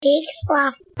Big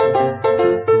fluff.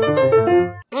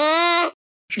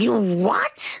 You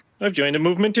what? I've joined the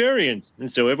Movementarians,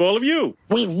 and so have all of you.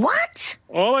 Wait, what?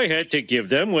 All I had to give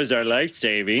them was our life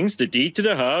savings, the deed to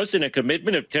the house, and a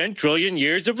commitment of 10 trillion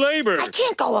years of labor. I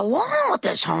can't go along with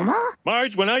this, Homer.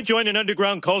 Marge, when I join an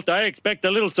underground cult, I expect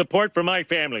a little support from my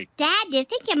family. Dad, do you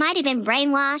think you might have been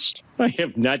brainwashed? I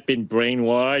have not been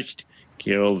brainwashed.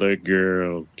 Kill the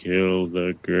girl. Kill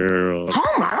the girl.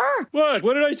 Homer? What?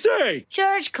 What did I say?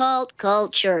 Church, cult,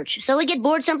 church. So we get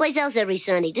bored someplace else every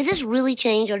Sunday. Does this really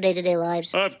change our day-to-day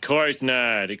lives? Of course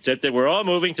not, except that we're all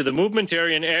moving to the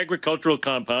Movementarian agricultural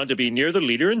compound to be near the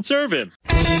leader and serve him.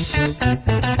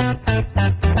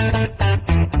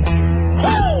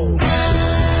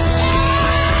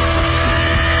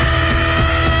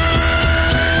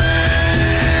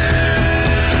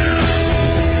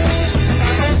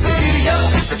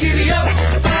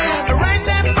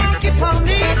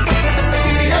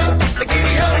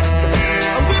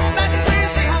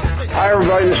 Hi,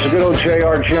 everybody. This is good old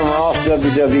J.R. Jim Ross,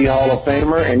 WWE Hall of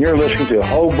Famer, and you're listening to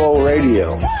Hobo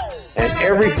Radio. And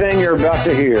everything you're about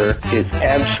to hear is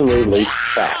absolutely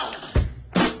fact.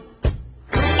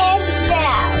 And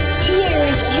now,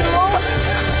 here's Joel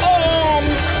and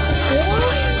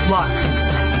Lars.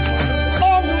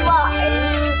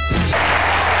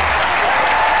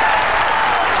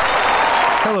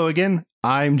 Hello again.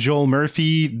 I'm Joel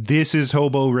Murphy. This is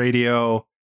Hobo Radio.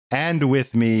 And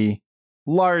with me,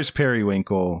 Lars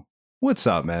Periwinkle. What's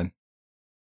up, man?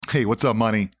 Hey, what's up,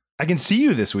 Money? I can see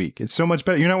you this week. It's so much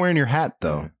better. You're not wearing your hat,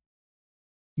 though.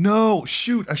 No,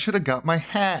 shoot. I should have got my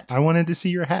hat. I wanted to see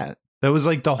your hat. That was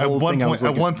like the whole thing.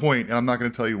 At one point, and I'm not going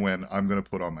to tell you when, I'm going to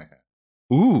put on my hat.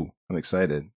 Ooh, I'm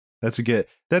excited.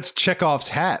 That's Chekhov's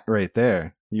hat right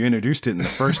there. You introduced it in the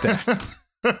first act.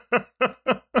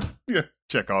 Yeah,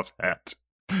 Chekhov's hat.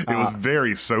 It was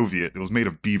very Soviet. It was made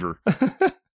of beaver.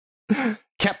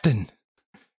 Captain,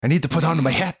 I need to put on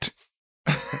my hat.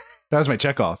 That was my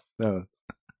Chekhov. No.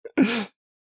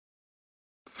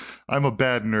 I'm a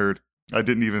bad nerd. I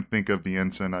didn't even think of the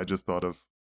ensign. I just thought of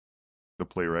the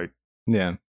playwright.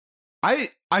 Yeah. I'm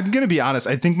going to be honest.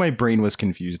 I think my brain was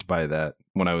confused by that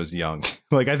when I was young.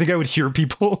 Like, I think I would hear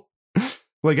people.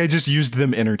 Like, I just used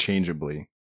them interchangeably.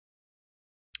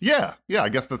 Yeah, I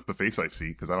guess that's the face I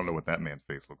see, because I don't know what that man's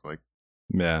face looks like.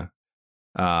 Yeah.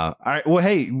 All right. Well,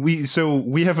 hey, we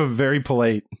have a very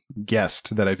polite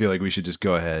guest that I feel like we should just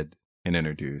go ahead and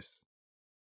introduce.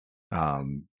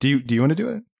 Do you want to do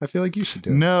it? I feel like you should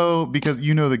do it. No, because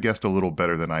you know the guest a little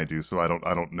better than I do, so I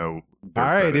don't know. All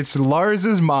right, credits. it's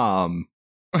Lars's mom.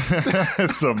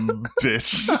 Some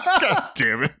bitch. God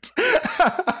damn it.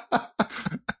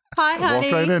 Hi,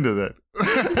 honey. Walked right into that.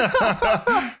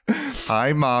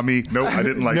 Hi, mommy. Nope, I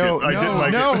didn't like it. I didn't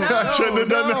like it. I shouldn't have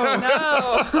done that.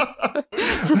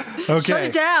 No. Okay. Shut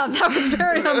it down. That was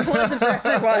very unpleasant for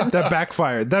everyone. That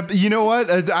backfired. That, you know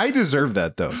what? I deserve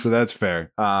that though, so that's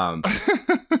fair.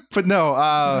 But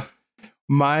no,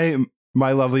 my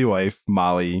lovely wife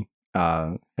Molly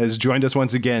has joined us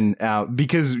once again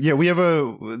because we have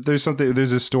there's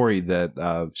a story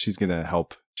that she's gonna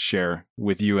help share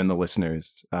with you and the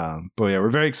listeners. But yeah, we're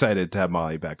very excited to have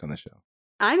Molly back on the show.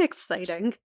 I'm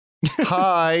exciting.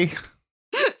 Hi.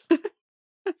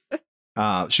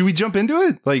 Should we jump into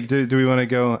it? Like, do we want to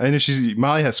go? I know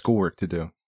Molly has schoolwork to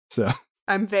do, so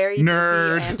I'm very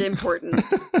Nerd. busy and important.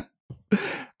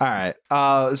 All right.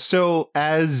 So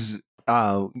as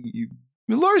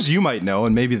Lars, you might know,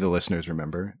 and maybe the listeners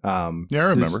remember. Yeah, I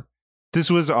remember. This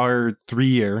was our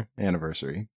 3-year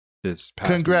anniversary. This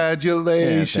past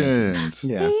Congratulations.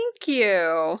 week. Yeah. Thank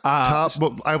you.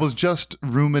 Well, I was just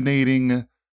ruminating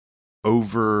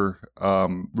over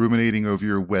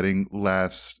your wedding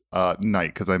last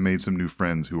night because I made some new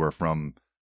friends who are from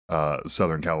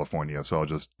Southern California. So I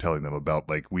was just telling them about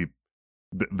like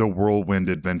the whirlwind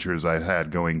adventures I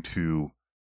had going to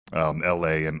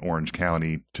LA and Orange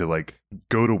County to like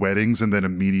go to weddings and then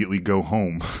immediately go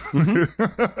home.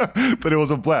 Mm-hmm. But it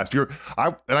was a blast.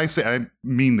 I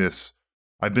mean this.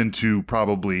 I've been to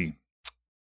probably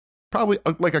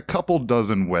like a couple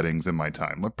dozen weddings in my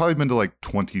time. I've probably been to like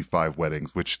 25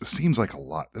 weddings, which seems like a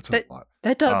lot. That's a lot.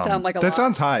 That does sound like a lot. That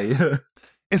sounds high.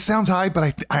 It sounds high,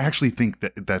 but I actually think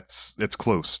that's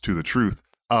close to the truth.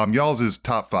 Y'all's is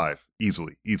top 5.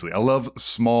 Easily. I love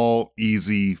small,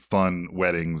 easy, fun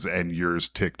weddings, and yours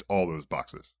ticked all those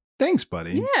boxes. Thanks,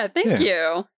 buddy. Yeah, thank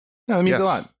you. No, that means a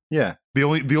lot. Yeah. The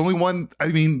only one, I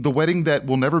mean, the wedding that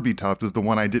will never be topped is the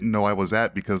one I didn't know I was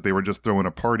at because they were just throwing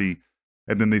a party,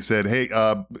 and then they said, "Hey,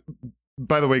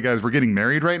 by the way, guys, we're getting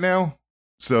married right now."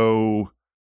 So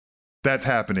that's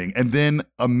happening. And then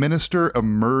a minister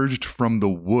emerged from the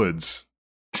woods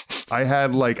I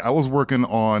had I was working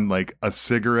on like a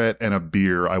cigarette and a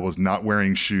beer. I was not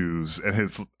wearing shoes,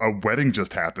 and a wedding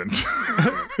just happened.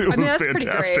 It was that's pretty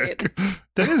fantastic.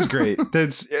 That is great.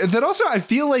 That also, I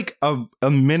feel like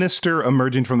a minister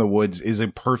emerging from the woods is a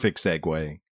perfect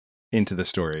segue into the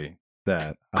story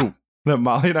that that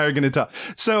Molly and I are going to tell.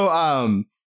 So,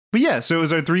 but yeah, so it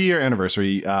was our 3-year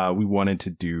anniversary. We wanted to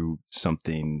do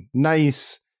something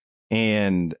nice,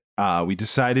 and we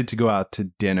decided to go out to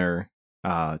dinner.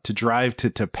 To drive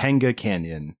to Topanga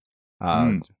Canyon,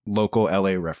 local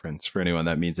LA reference for anyone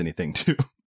that means anything to.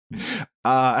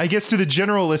 I guess to the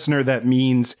general listener, that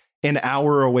means an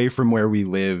hour away from where we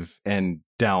live and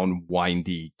down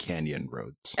windy canyon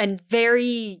roads. And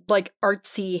very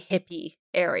artsy hippie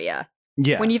area.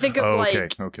 Yeah. When you think of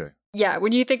okay. Yeah,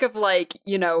 when you think of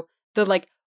the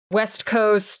West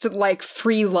Coast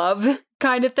free love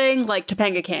kind of thing, like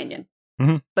Topanga Canyon.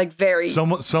 Mm-hmm. Very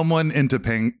someone in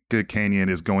Topanga Canyon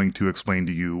is going to explain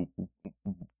to you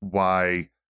why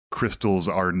crystals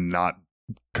are not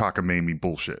cockamamie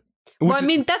bullshit. Well, I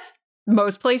mean, that's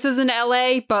most places in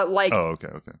LA, but oh,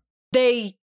 okay.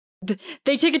 They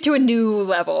take it to a new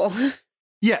level.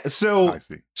 Yeah, so I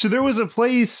see. So there was a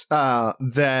place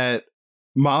that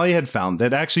Molly had found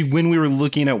that actually, when we were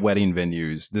looking at wedding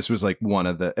venues, this was one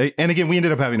of the, and again, we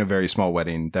ended up having a very small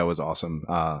wedding that was awesome.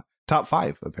 Top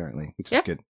 5 apparently, which is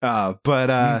good.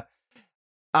 But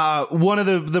one of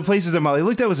the places that Molly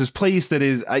looked at was this place that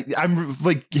is, I'm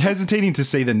hesitating to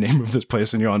say the name of this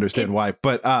place, and you'll understand why.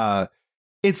 But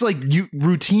it's you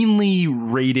routinely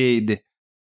rated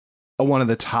one of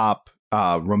the top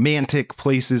romantic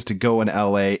places to go in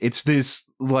LA. It's this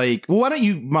why don't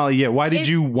you, Molly? Yeah, why did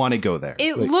you want to go there?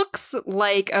 It looks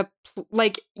like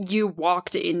you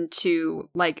walked into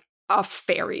a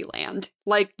fairyland.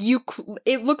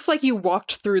 It looks like you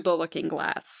walked through the looking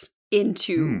glass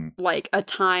into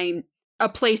a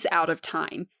place out of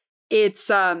time. It's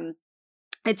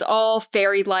all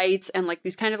fairy lights and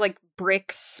these kind of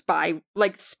brick spiral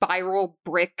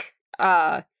brick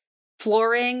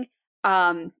flooring.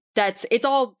 It's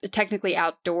all technically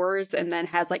outdoors and then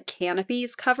has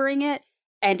canopies covering it,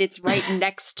 and it's right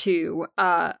next to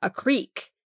a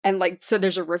creek. And so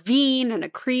there's a ravine and a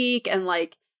creek, and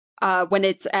when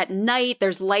it's at night,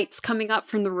 there's lights coming up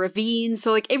from the ravine.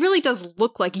 So it really does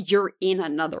look like you're in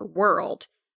another world.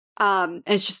 And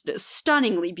it's just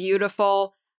stunningly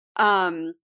beautiful.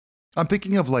 I'm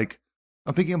thinking of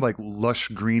lush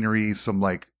greenery, some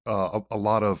a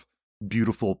lot of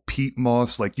beautiful peat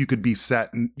moss. You could be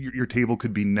sat and your table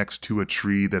could be next to a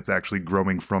tree that's actually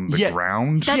growing from the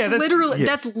ground.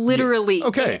 That's literally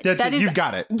okay. That is, you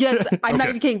got it. Yes, I'm not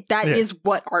even kidding. That is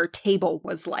what our table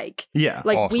was like. Yeah,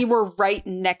 awesome. We were right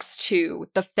next to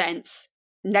the fence,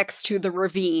 next to the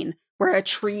ravine, where a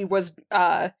tree was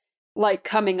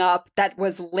coming up that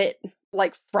was lit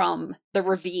from the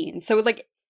ravine. So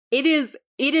it is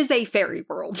a fairy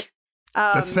world.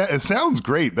 It sounds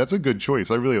great. That's a good choice.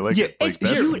 I really like it.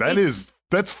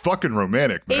 That's fucking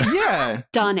romantic, man. It's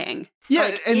stunning.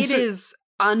 Yeah, and it is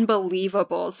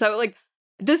unbelievable. So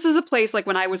this is a place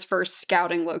when I was first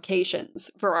scouting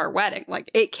locations for our wedding,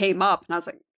 it came up and I was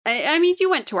like, I mean, you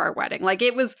went to our wedding.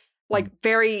 It was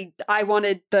very, I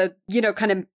wanted the,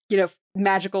 kind of,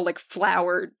 magical,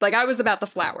 flower. I was about the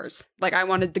flowers. I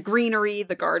wanted the greenery,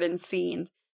 the garden scene,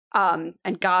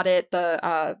 and got it.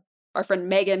 Our friend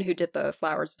Megan, who did the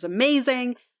flowers, was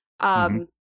amazing.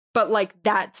 But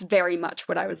that's very much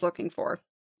what I was looking for.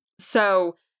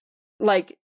 So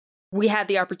we had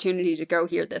the opportunity to go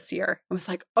here this year. I was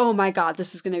like, oh my God,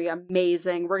 this is going to be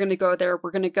amazing. We're going to go there.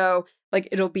 We're going to go,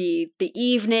 it'll be the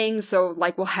evening. So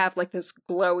we'll have this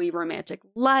glowy romantic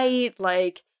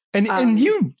light. And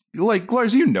you,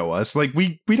 Lars, you know us.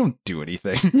 We don't do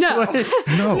anything. No,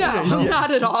 no,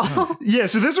 not at all. No. Yeah,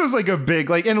 so this was a big,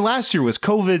 and last year was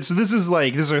COVID. So this is our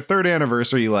 3rd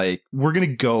anniversary. We're going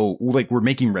to go, we're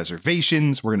making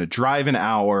reservations. We're going to drive an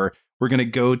hour. We're going to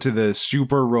go to the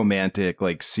super romantic,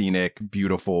 scenic,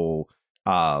 beautiful,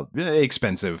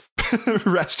 expensive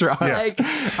restaurant.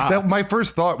 Yeah. My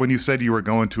first thought when you said you were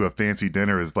going to a fancy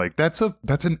dinner is that's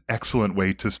an excellent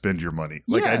way to spend your money.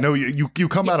 I know you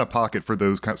come out of pocket for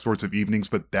those sorts of evenings,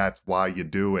 but that's why you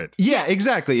do it. Yeah,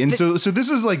 exactly. And so this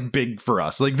is big for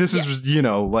us. This is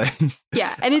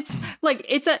yeah, and it's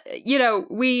a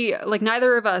we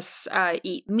neither of us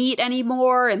eat meat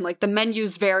anymore, and the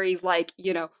menu's very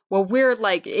well, we're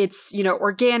it's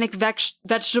organic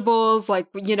vegetables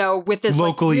with this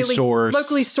locally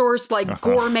sourced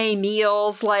gourmet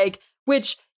meals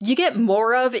which you get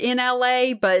more of in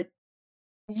LA, but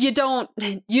you don't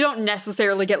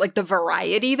necessarily get like the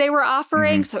variety they were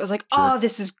offering. So it was like, oh,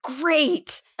 this is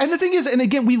great. And the thing is, and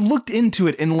again, we looked into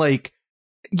it and like,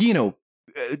 you know,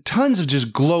 tons of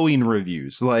just glowing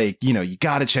reviews. Like, you know, you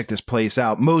got to check this place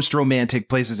out. Most romantic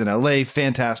places in LA,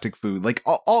 fantastic food. Like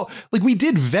all like we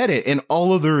did vet it, and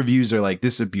all of the reviews are like,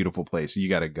 this is a beautiful place. You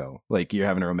got to go. Like you're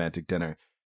having a romantic dinner.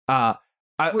 I'm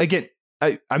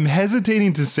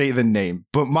hesitating to say the name,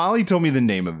 but Molly told me the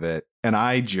name of it, and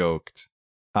I joked.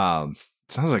 It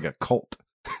sounds like a cult.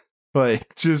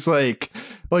 Like just like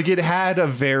it had a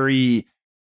very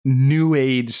new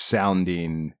age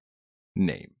sounding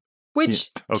name.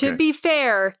 Which, to be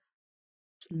fair,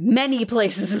 many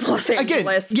places in Los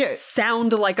Angeles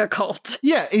sound like a cult.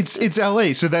 Yeah, it's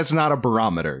LA, so that's not a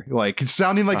barometer. Like, it's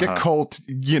sounding like a cult,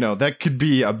 you know, that could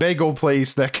be a bagel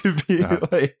place, that could be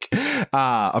like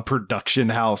a production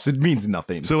house. It means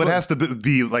nothing. So it has to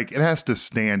be like, it has to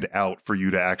stand out for you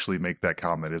to actually make that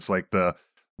comment. It's like the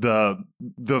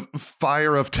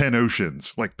fire of 10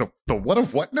 oceans, like the what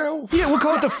of what now? Yeah, we'll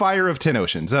call it the fire of 10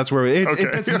 oceans. That's where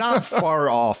it's not far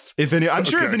off. I'm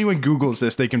sure if anyone Googles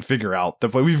this, they can figure out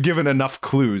that we've given enough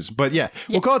clues. But yeah,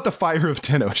 we'll call it the fire of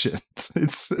 10 oceans.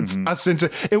 It's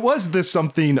essentially, it was the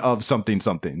something of something.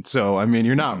 So I mean,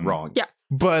 you're not wrong. Yeah,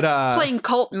 but just playing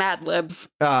cult Mad Libs.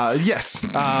 Yes.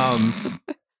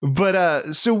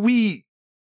 But so we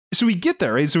get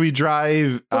there, right? So we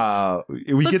drive.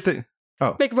 Get the.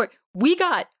 Oh, make a point. We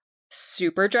got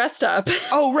super dressed up.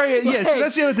 Oh, right. Yeah. So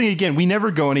that's the other thing. Again, we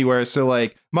never go anywhere. So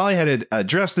like Molly had a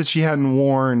dress that she hadn't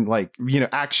worn, like, you know,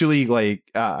 actually like,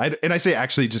 and I say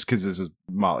actually just because this is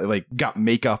Molly, like got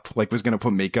makeup, like was going to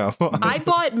put makeup on. I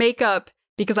bought makeup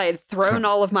because I had thrown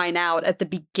all of mine out at the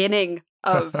beginning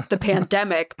of the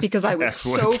pandemic because I was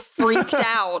so freaked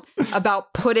out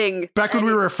about putting back when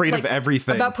we were afraid of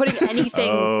everything, about putting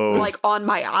anything like on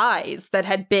my eyes that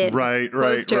had been right.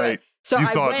 It. So you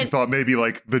thought maybe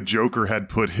like the Joker had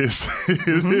put his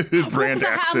brand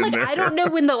X in there. I don't know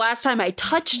when the last time I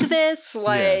touched this.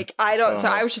 Like I don't. So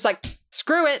I was just like,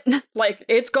 screw it. Like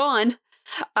it's gone.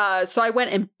 So I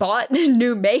went and bought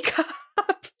new makeup.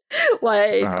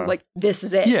 Like this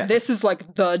is it. Yeah. This is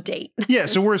like the date. Yeah.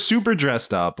 So we're super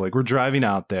dressed up. Like we're driving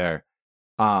out there.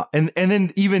 And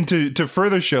then even to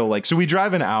further show, like, so we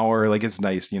drive an hour. Like it's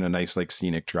nice, you know, nice like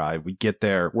scenic drive. We get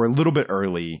there. We're a little bit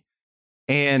early.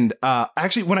 And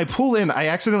actually, when I pull in, I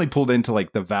accidentally pulled into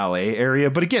like the valet area.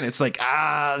 But again, it's like,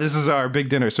 this is our big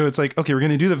dinner. So it's like, okay, we're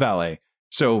going to do the valet.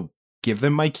 So give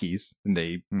them my keys. And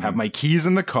they have my keys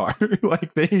in the car.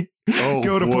 Like they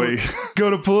go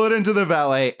to pull it into the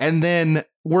valet. And then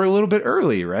we're a little bit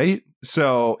early, right?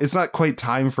 So it's not quite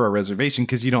time for a reservation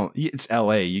because it's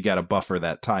LA. You got to buffer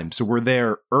that time. So we're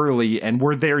there early and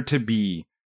we're there to be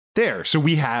there. So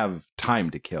we have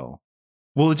time to kill.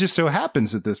 Well, it just so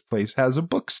happens that this place has a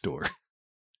bookstore.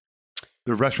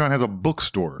 The restaurant has a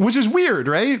bookstore. Which is weird,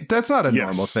 right? That's not a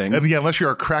normal thing. Yeah, unless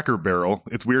you're a Cracker Barrel,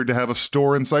 it's weird to have a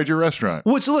store inside your restaurant.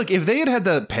 Which, look, if they had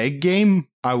the peg game,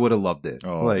 I would have loved it.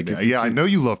 Oh, like, I know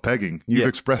you love pegging. You've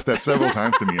expressed that several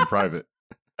times to me in private.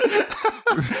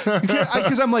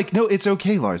 Because I'm like, no, it's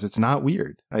okay, Lars. It's not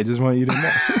weird. I just want you to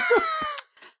know.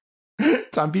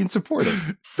 I'm being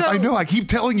supportive. So I know. I keep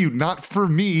telling you, not for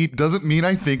me doesn't mean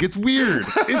I think it's weird.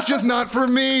 It's just not for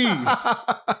me.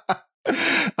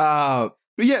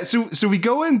 Yeah. So we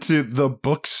go into the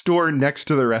bookstore next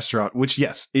to the restaurant, which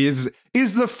is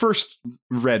the first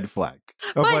red flag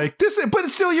of like this. But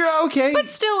it's still, you're okay. But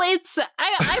still, it's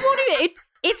I won't even.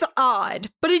 It's odd,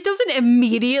 but it doesn't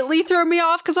immediately throw me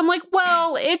off because I'm like,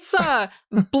 well, it's a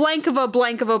blank of a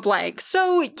blank of a blank.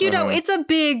 So, you know, it's a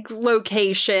big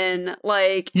location.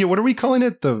 Like, yeah, what are we calling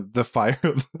it? The fire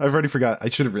of, I've already forgot. I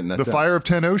should have written that down. Fire of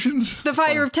 10 Oceans? The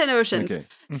Fire of 10 Oceans. Okay.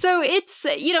 So it's,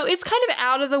 you know, it's kind of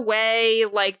out of the way.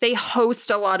 Like, they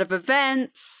host a lot of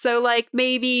events. So, like,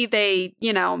 maybe they,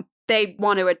 you know, they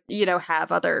want to, you know,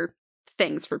 have other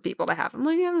things for people to have. I'm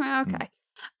like, yeah,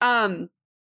 okay.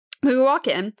 We walk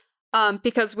in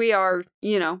because we are,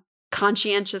 you know,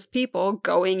 conscientious people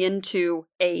going into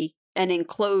an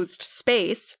enclosed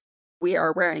space. We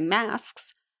are wearing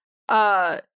masks.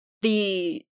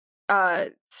 The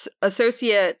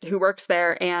associate who works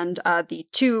there and the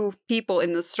two people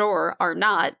in the store are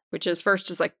not, which is first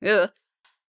just like, ugh.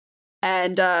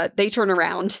 And they turn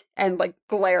around and like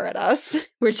glare at us,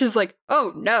 which is like,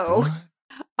 oh no.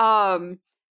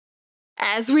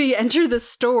 As we enter the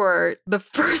store, the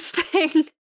first thing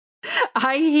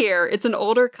I hear, it's an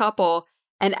older couple,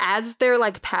 and as they're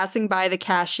like passing by the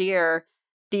cashier,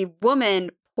 the woman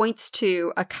points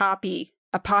to a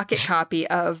pocket copy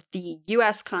of the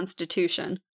U.S.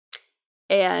 Constitution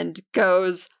and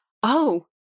goes, oh,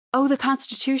 the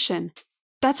Constitution.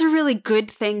 that's a really good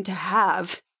thing to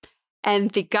have.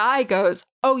 And the guy goes,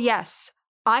 oh, yes,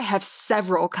 I have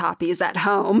several copies at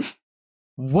home.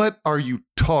 What are you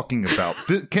talking about?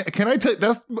 Can I tell you,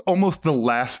 that's almost the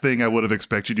last thing I would have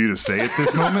expected you to say at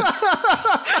this moment.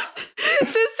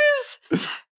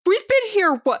 We've been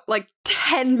here, what, like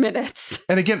 10 minutes?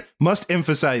 And again, must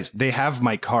emphasize, they have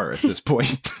my car at this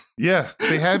point. Yeah,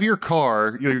 they have your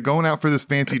car. You're going out for this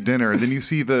fancy dinner, and then you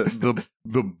see the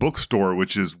bookstore,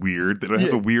 which is weird. That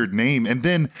has a weird name, and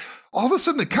then all of a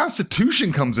sudden, the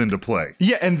Constitution comes into play.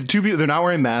 Yeah, and the two people, they're not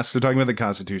wearing masks. They're talking about the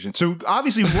Constitution. So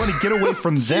obviously, we want to get away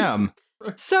from them.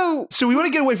 So we want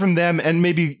to get away from them, and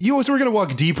maybe so we're going to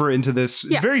walk deeper into this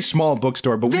very small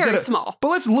bookstore, but very small. But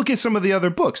let's look at some of the other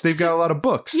books. They've got a lot of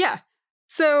books. Yeah.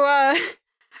 So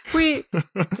we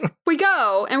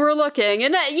go and we're looking,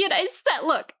 and it's that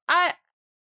look. I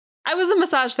was a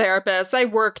massage therapist. I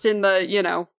worked in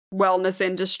the wellness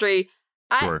industry.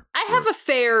 I have a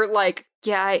fair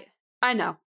I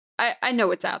know. I know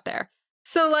it's out there.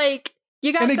 So like.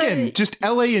 You got and again, just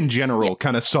LA in general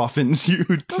kind of softens you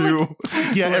too.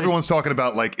 Everyone's talking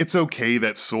about like it's okay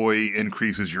that soy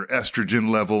increases your estrogen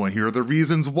level, and here are the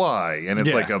reasons why. And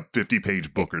it's like a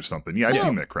 50-page book or something. Yeah, I've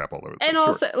seen that crap all over. And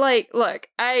also, look,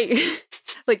 I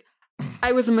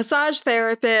was a massage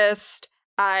therapist.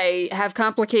 I have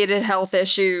complicated health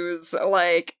issues.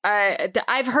 Like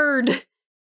I've heard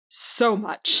so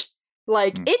much.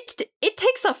 Like it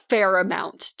takes a fair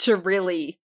amount to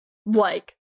really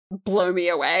blow me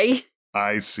away.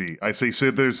 I see. So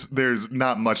there's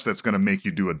not much that's going to make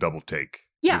you do a double take.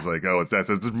 Yeah. It's like, oh,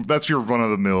 that's your run of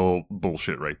the mill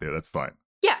bullshit right there. That's fine.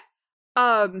 Yeah.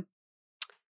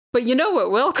 But you know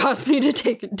what will cause me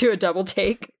to do a double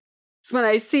take? Is when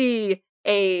I see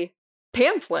a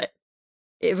pamphlet,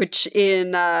 which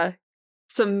in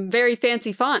some very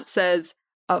fancy font says,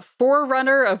 "A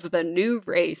forerunner of the new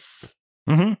race."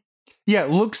 Mm-hmm. Yeah, it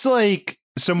looks like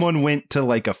someone went to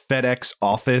like a FedEx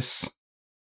office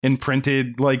and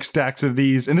printed like stacks of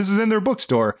these, and this is in their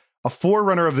bookstore, a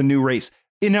forerunner of the new race.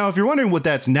 And now, if you're wondering what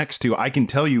that's next to, I can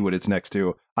tell you what it's next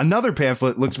to. Another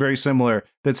pamphlet looks very similar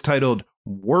that's titled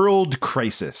World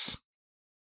Crisis.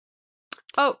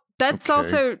 Oh, that's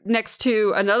also next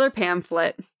to another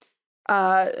pamphlet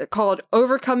called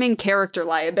Overcoming Character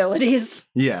Liabilities.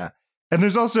 Yeah. And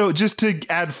there's also, just to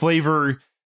add flavor,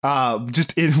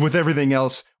 with everything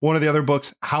else, one of the other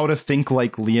books, How to Think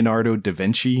Like Leonardo da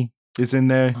Vinci, is in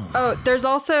there. Oh, there's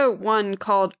also one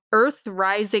called Earth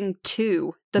Rising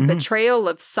 2, The Betrayal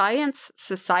of Science,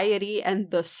 Society,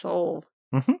 and the Soul.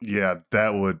 Mm-hmm. Yeah,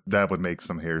 that would make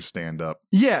some hair stand up.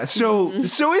 Yeah, so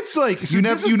it's like you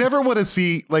never want to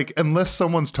see, like, unless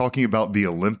someone's talking about the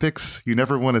Olympics, you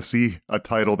never want to see a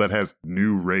title that has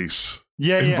new race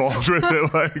involved with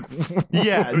it.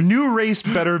 Like, new race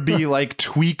better be like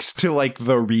tweaks to like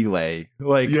the relay.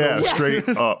 Like, straight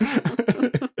up.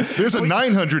 There's a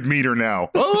 900 meter now.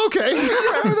 Oh, okay.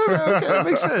 That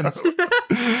makes sense.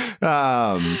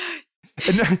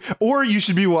 Or you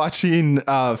should be watching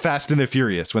Fast and the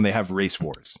Furious when they have race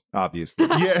wars, obviously.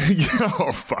 Yeah.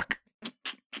 Oh, fuck.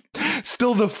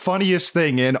 Still the funniest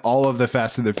thing in all of the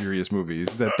Fast and the Furious movies,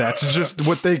 that's just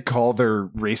what they call their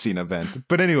racing event.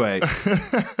 But anyway,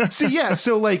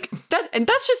 so like that, and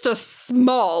that's just a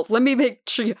small, let me make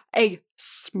sure, a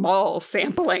small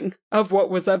sampling of what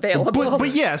was available.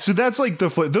 But yeah, so that's like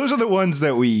those are the ones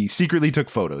that we secretly took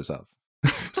photos of.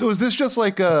 So is this just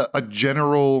like a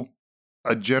general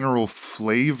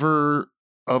flavor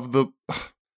of the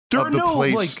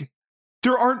place? Like,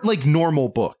 there aren't like normal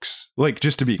books, like,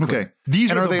 just to be clear. Okay,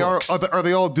 these and are the books. Are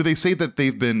they all? Do they say that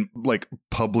they've been like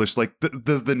published? Like,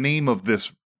 does the name of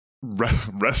this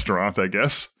restaurant, I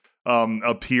guess,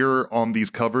 appear on these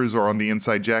covers or on the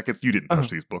inside jackets? You didn't touch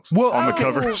these books on the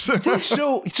covers.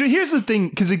 so here's the thing,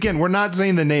 because again, we're not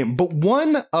saying the name, but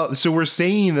so we're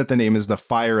saying that the name is The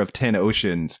Fire of 10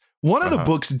 Oceans. One of the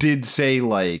books did say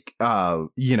like,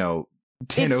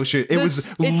 10 Oceans. It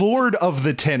was Lord of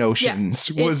the 10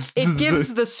 Oceans. It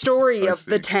gives the story of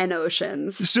the 10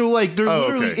 Oceans. So like there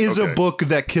literally is a book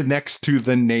that connects to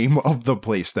the name of the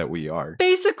place that we are.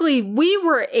 Basically, we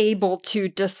were able to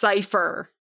decipher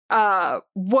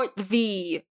what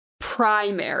the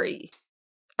primary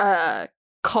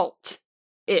cult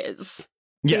is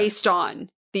based on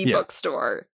the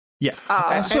bookstore. Yeah.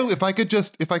 So if I could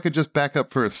just back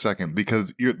up for a second,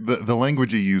 because the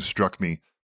language you used struck me.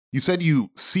 You said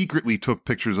you secretly took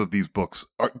pictures of these books.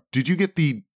 Did you get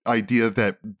the idea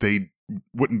that they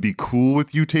wouldn't be cool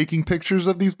with you taking pictures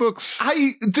of these books?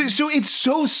 So it's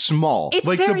so small. It's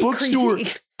like very the bookstore.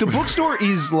 creepy. The bookstore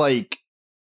is like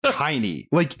tiny.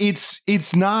 Like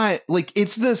it's not like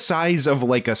it's the size of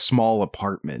like a small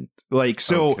apartment. Like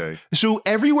so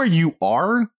everywhere you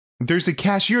are, there's a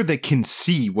cashier that can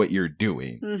see what you're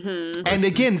doing. Mm-hmm. And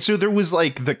again, so there was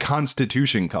like the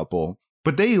Constitution couple,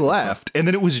 but they left, and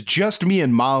then it was just me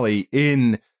and Molly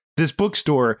in this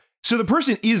bookstore. So the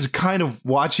person is kind of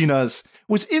watching us,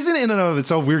 which isn't in and of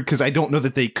itself weird because I don't know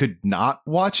that they could not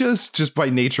watch us just by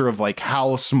nature of like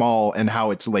how small and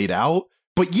how it's laid out.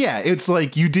 But yeah, it's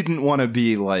like you didn't want to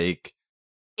be like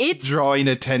drawing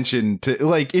attention to,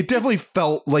 like, it definitely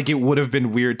felt like it would have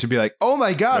been weird to be like, oh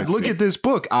my God, look at this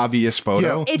book. Obvious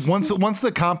photo. Yeah, once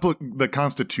the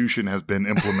Constitution has been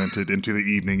implemented into the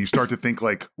evening, you start to think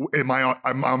like, am I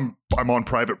on, I'm on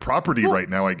private property right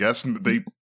now, I guess. And they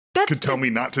could tell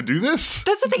me not to do this.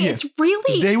 That's the thing. Yeah. It's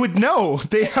really... They would know.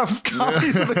 They have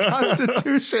copies of the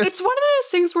Constitution. It's one of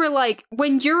those things where, like,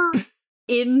 when you're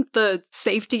in the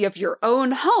safety of your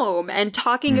own home and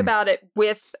talking about it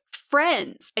with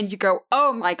friends and you go,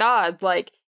 oh my God,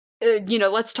 like,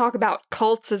 let's talk about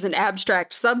cults as an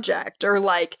abstract subject, or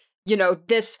like,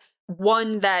 this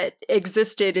one that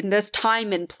existed in this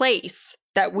time and place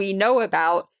that we know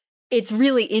about. It's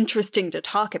really interesting to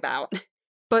talk about.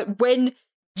 But when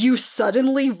you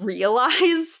suddenly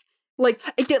realize, like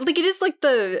it is like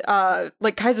the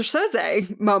like Kaiser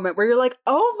Soze moment where you're like,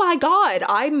 oh my God,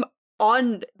 I'm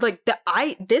on like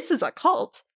this is a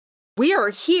cult. We are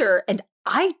here, and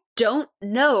I don't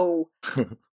know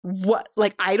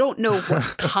I don't know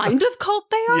what kind of cult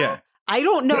they are. Yeah. I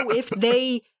don't know if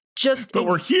they just but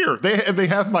we're here. They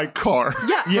have my car.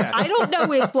 Yeah. I don't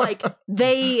know if like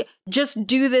they just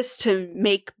do this to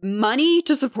make money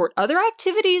to support other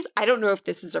activities. I don't know if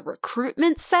this is a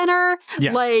recruitment center.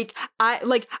 Yeah. I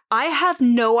have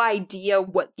no idea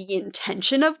what the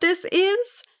intention of this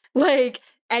is. And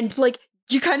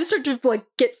you kind of start to like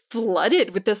get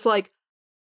flooded with this like,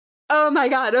 oh my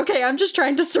God, okay, I'm just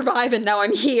trying to survive and now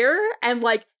I'm here. And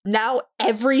like now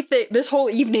everything, this whole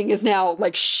evening is now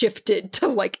like shifted to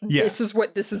like, this is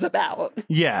what this is about.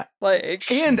 Yeah.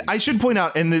 Like, and I should point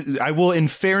out, and I will in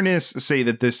fairness say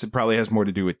that this probably has more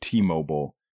to do with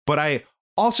T-Mobile, but I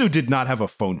also did not have a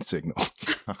phone signal.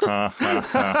 Let's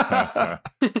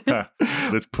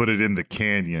put it in the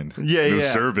canyon. No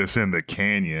service in the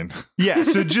canyon. Yeah,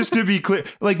 so just to be clear,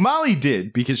 like Molly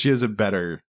did because she has a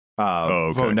better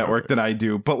phone network than I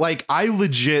do. But like I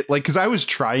legit, like, because I was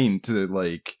trying to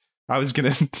like, I was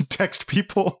going to text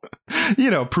people,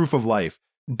 proof of life.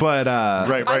 But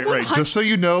right. Just so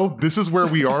you know, this is where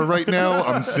we are right now.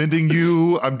 I'm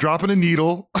dropping a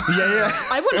needle. Yeah.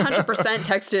 I 100%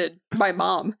 texted my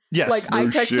mom. Yes. Like I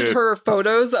texted her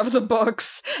photos of the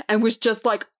books and was just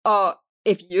like,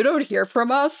 if you don't hear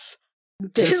from us,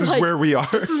 this is where we are.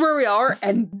 This is where we are,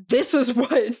 and this is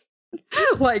what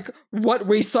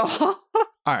we saw. All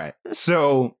right.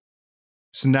 So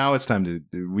now it's time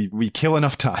to we kill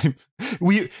enough time.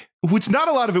 Which not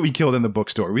a lot of it we killed in the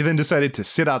bookstore. We then decided to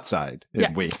sit outside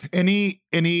and wait. Any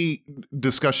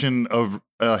discussion of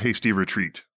a hasty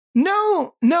retreat?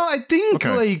 No, I think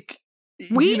like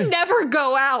we never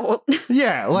go out.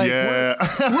 Yeah, like we're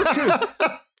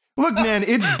look, man,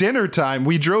 it's dinner time.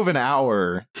 We drove an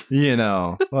hour,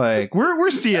 like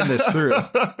we're seeing this through.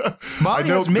 Molly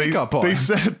has makeup on.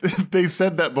 They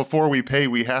said that before we pay,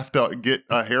 we have to get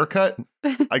a haircut.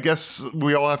 I guess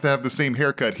we all have to have the same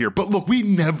haircut here. But look, we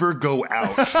never go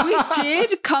out. We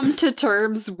did come to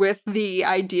terms with the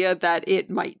idea that it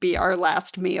might be our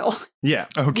last meal. Yeah.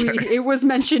 Okay. It was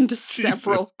mentioned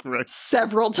several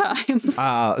times.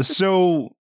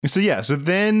 So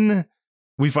then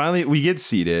we get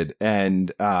seated,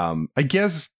 and I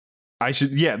guess I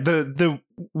should the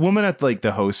woman at like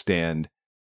the host stand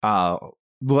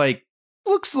like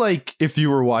looks like if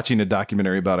you were watching a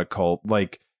documentary about a cult,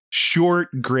 like short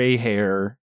gray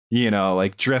hair,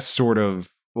 like dressed sort of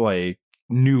like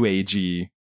new agey,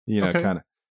 kind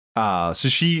of. So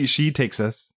she takes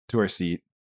us to our seat.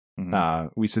 Mm-hmm.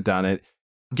 We sit down at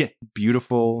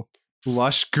beautiful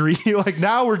lush green. Like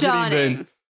now we're getting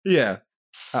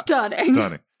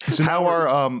Stunning. So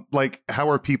how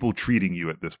are people treating you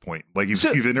at this point? Like you've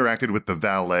interacted with the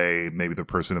valet, maybe the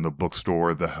person in the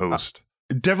bookstore, the host.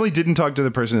 Definitely didn't talk to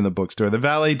the person in the bookstore. The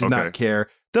valet did not care.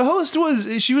 The host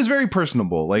she was very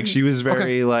personable. Like she was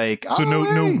very like, so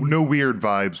no weird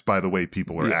vibes by the way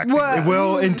people are acting.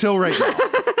 Well, until right now.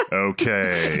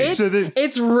 Okay.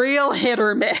 It's real hit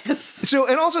or miss. So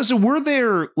we're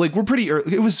there, like we're pretty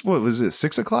early. It was, what was it,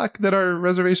 6:00 that our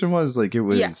reservation was? Like it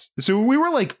was, so we were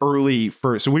like early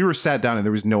first. So we were sat down and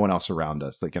there was no one else around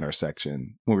us, like in our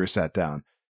section when we were sat down.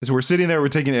 So we're sitting there, we're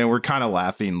taking it and we're kind of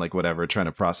laughing, like whatever, trying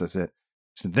to process it.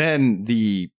 So then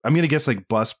I'm going to guess like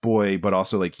busboy, but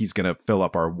also like he's going to fill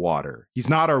up our water. He's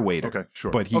not our waiter. Okay,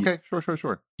 sure. But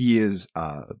sure. he is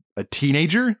a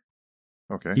teenager.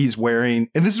 Okay. He's wearing,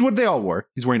 and this is what they all wore.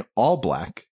 He's wearing all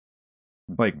black,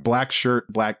 like black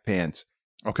shirt, black pants.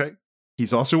 Okay.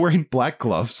 He's also wearing black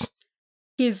gloves.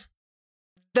 He's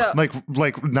the like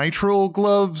nitrile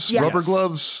gloves, Yes. rubber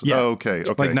gloves. Yeah. Okay.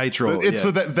 Like nitrile. It's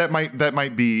yeah. so that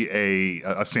might be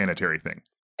a sanitary thing.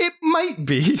 It might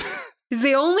be. He's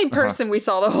the only person we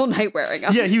saw the whole night wearing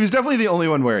them. Yeah, he was definitely the only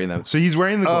one wearing them. So he's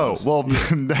wearing the gloves. Oh, well,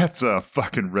 that's a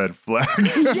fucking red flag.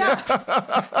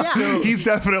 Yeah. He's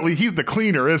the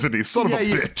cleaner, isn't he? Son of a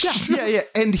yeah, bitch. Yeah.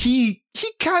 And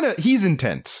he's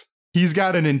intense. He's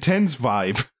got an intense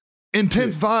vibe.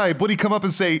 Intense vibe. Would he come up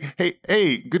and say,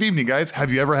 hey, good evening, guys. Have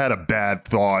you ever had a bad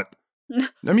thought?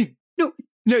 I mean, No,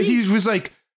 he was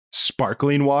like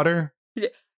sparkling water,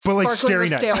 but like Sparkling or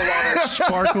staring at stale water.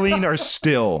 sparkling or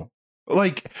still.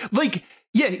 Like,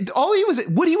 yeah,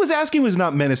 what he was asking was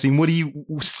not menacing. What he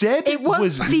said It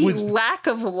was the lack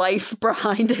of life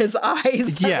behind his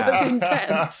eyes that was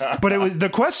intense. But the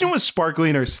question was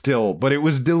sparkling or still, but it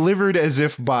was delivered as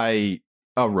if by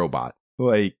a robot.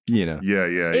 Like, you know. Yeah.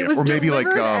 It was Or maybe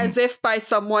delivered like as if by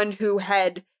someone who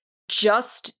had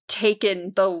just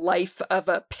taken the life of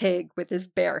a pig with his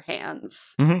bare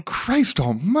hands. Christ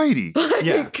almighty.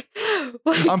 Like,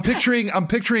 I'm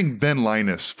picturing Ben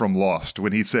Linus from Lost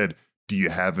when he said, "Do you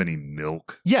have any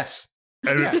milk?" Yes.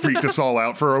 And it freaked us all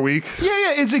out for a week.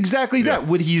 Yeah, it's exactly that.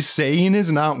 What he's saying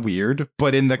is not weird,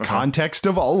 but in the context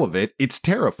of all of it, it's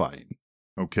terrifying.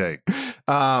 Okay.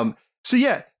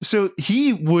 So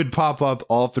he would pop up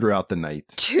all throughout the night.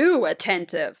 too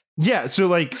attentive. Yeah, so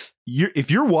like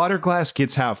if your water glass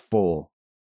gets half full,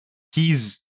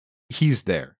 he's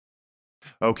there.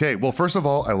 Okay. Well, first of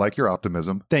all, I like your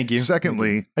optimism. Thank you.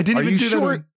 Secondly, I didn't even do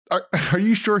sure, Are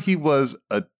you sure he was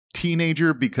a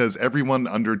teenager? Because everyone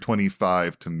under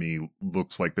 25 to me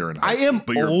looks like they're in high school.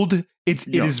 I am old. It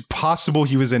is possible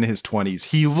he was in his 20s.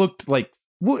 He looked like,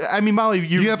 I mean, Molly,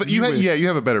 you have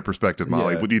a better perspective,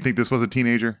 Molly. Yeah. Would you think this was a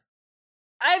teenager?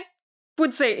 I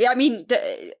would say, I mean,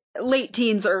 late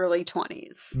teens, early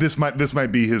 20s. This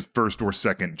might be his first or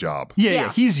second job.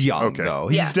 Yeah, he's young though.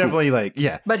 He's definitely like,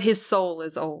 But his soul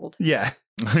is old. Yeah.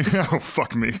 Oh,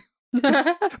 fuck me.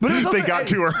 But it was also, They got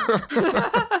to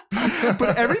her.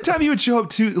 But every time he would show up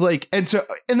to like, and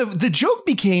the joke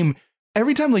became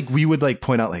every time like we would like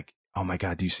point out like, oh my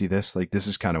God, do you see this? Like, this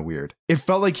is kind of weird. It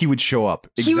felt like he would show up.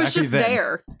 He was just then.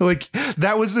 there. Like,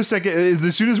 that was the second,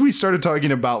 as soon as we started talking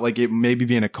about like it maybe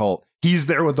being a cult, he's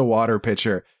there with the water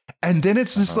pitcher. And then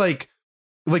it's just like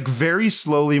very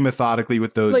slowly, methodically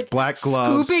with those like black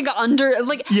gloves. Scooping under,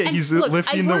 like, yeah, he's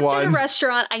lifting the wine. I worked wine. in a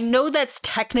restaurant. I know that's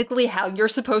technically how you're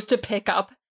supposed to pick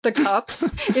up the cups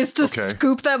is to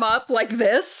scoop them up like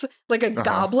this, like a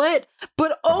goblet.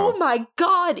 But oh my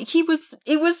God,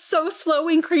 it was so slow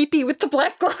and creepy with the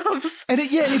black gloves. And the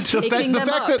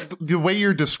fact that the way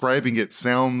you're describing it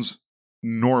sounds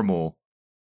normal,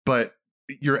 but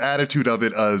your attitude of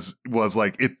it was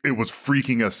like it was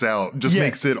freaking us out. Just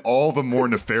makes it all the more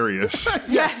nefarious.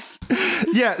 Yes.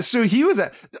 Yeah. So he was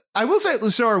I will say,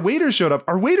 so our waiter showed up.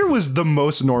 Our waiter was the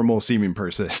most normal seeming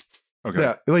person. Okay.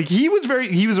 Yeah. Like he was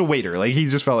a waiter. Like he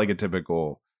just felt like a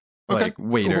typical like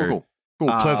waiter. Cool.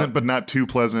 Pleasant, but not too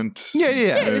pleasant. Yeah,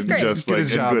 it was great. Just Good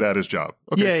like and good at his job.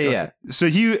 Okay, yeah. So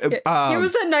he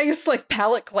was a nice like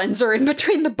palate cleanser in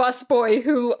between the busboy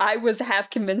who I was half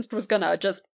convinced was gonna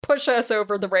just push us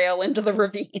over the rail into the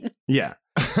ravine. Yeah.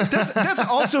 That's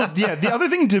also the other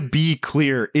thing to be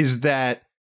clear is that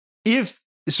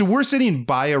so we're sitting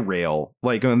by a rail,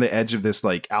 like on the edge of this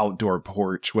like outdoor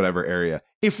porch, whatever area.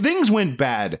 If things went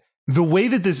bad, the way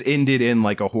that this ended in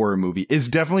like a horror movie is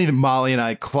definitely that Molly and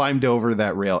I climbed over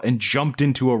that rail and jumped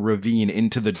into a ravine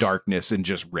into the darkness and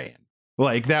just ran.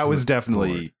 Like that was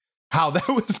definitely how that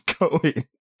was going.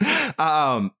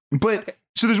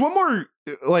 So there's one more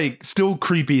like still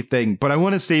creepy thing, but I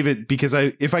want to save it because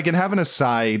if I can have an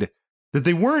aside that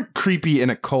they weren't creepy in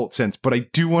a cult sense, but I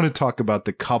do want to talk about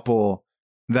the couple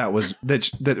that was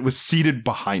seated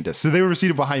behind us. So they were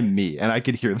seated behind me and I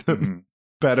could hear them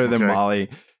better than Molly.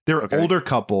 They're an older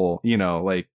couple,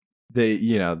 like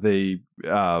they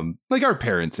like our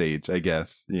parents' age, I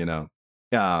guess,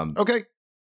 Okay.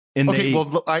 And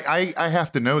well, I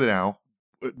have to know now.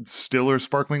 Still or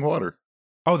sparkling water?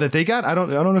 Oh, that they got? I don't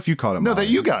know if you caught it. No, that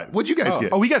you got. What'd you guys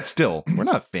get? Oh, we got still. We're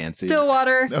not fancy. Still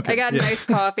water. Okay. I got nice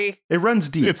coffee. It runs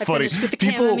deep. It's funny.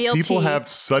 People have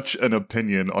such an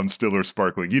opinion on still or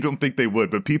sparkling. You don't think they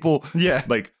would, but people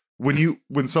like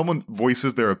when someone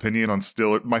voices their opinion on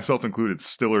Stiller, myself included,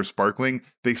 Stiller Sparkling,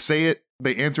 they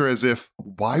answer as if,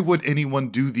 why would anyone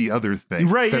do the other thing?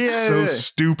 Right, That's so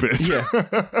stupid. Yeah.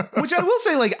 Which I will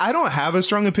say, like, I don't have a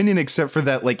strong opinion except for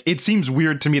that, like, it seems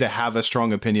weird to me to have a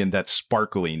strong opinion that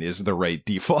sparkling is the right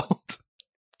default.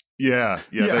 Yeah.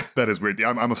 That is weird.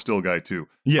 I'm a still guy too.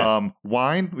 Yeah.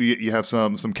 Wine, you have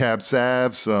some Cab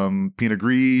Sav, some Pinot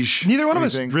Gris. Neither one of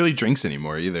us really drinks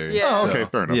anymore either. Yeah. Oh, okay,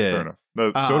 fair enough.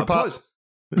 No, soda pop?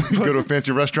 Go to a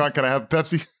fancy restaurant, can I have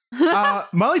Pepsi?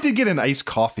 Molly did get an iced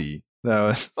coffee.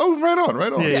 Oh, right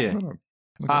on. Yeah.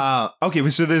 Right on. Okay,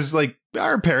 so there's like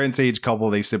our parents' age couple,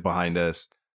 they sit behind us.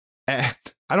 And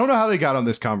I don't know how they got on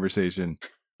this conversation,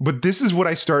 but this is what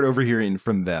I start overhearing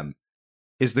from them,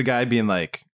 is the guy being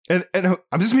like, and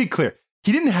I'm just gonna be clear,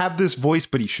 he didn't have this voice,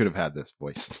 but he should have had this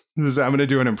voice. I'm gonna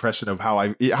do an impression of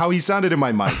how he sounded in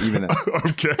my mind, even then.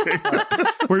 Okay.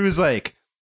 Where he was like,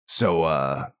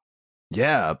 so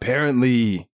yeah,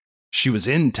 apparently she was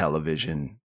in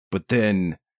television, but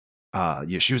then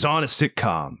she was on a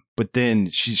sitcom, but then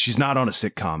she's not on a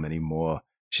sitcom anymore.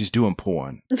 She's doing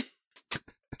porn.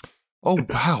 Oh,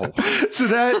 wow. So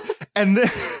that, and then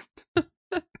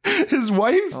his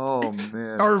wife. Oh,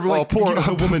 man. Or like,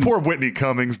 poor Whitney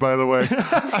Cummings, by the way.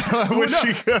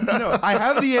 No, I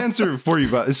have the answer for you.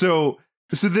 But so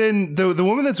then the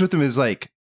woman that's with him is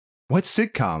like, what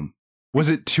sitcom? Was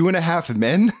it 2.5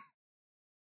 Men?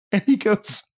 And he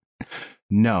goes,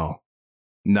 no.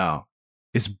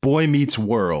 It's Boy Meets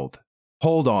World.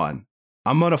 Hold on.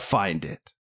 I'm going to find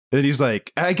it. And he's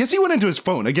like, I guess he went into his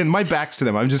phone. Again, my back's to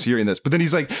them. I'm just hearing this. But then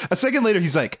he's like, a second later,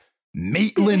 he's like,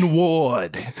 Maitland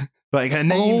Ward. Like, her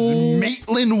name's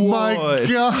Maitland Ward. My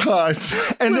God.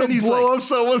 And then he's blow like, up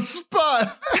someone's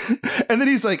spot. And then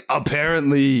he's like,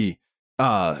 apparently,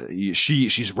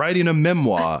 she's writing a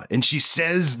memoir, and she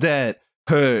says that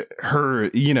her,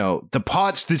 the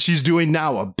parts that she's doing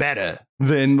now are better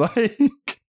than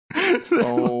like.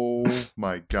 Oh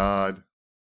my God.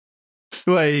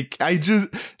 Like, and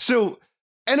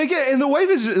again, and the wife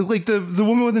is like, the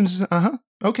woman with him is,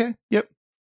 okay, yep,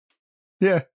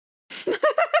 yeah.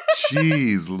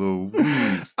 Jeez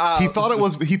Louise. He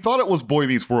thought it was Boy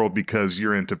Meets World because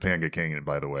you're into Panga Canyon,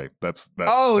 by the way. That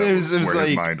was where like,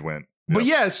 his mind went. But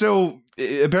yeah, so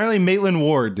apparently Maitland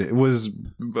Ward was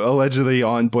allegedly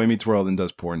on Boy Meets World and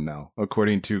does porn now,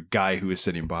 according to Guy, who is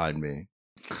sitting behind me.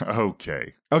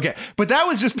 Okay, but that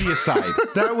was just the aside.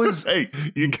 That was hey,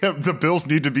 the bills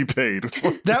need to be paid.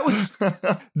 that was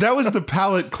the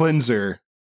palate cleanser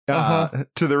to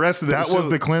the rest of the. That was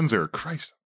the cleanser.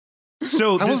 Christ.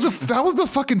 So that was the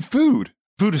fucking food.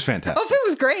 Food was fantastic. Oh, food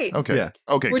was great. Okay, yeah.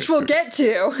 Okay, which we'll get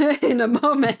to in a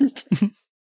moment.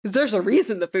 Because there's a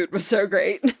reason the food was so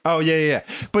great. Oh, yeah.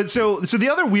 But so the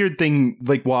other weird thing,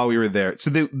 like, while we were there, so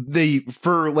they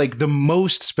for, like, the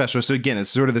most special, so again,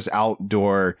 it's sort of this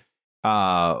outdoor,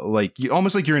 like,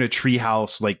 almost like you're in a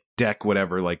treehouse, like, deck,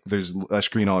 whatever, like, there's a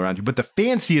screen all around you. But the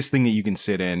fanciest thing that you can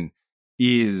sit in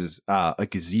is a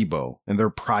gazebo, and they're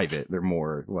private. They're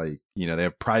more, like, they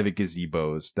have private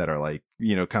gazebos that are, like,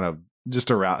 kind of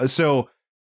just around. So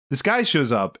this guy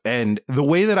shows up, and the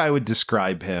way that I would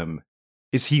describe him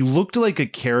is he looked like a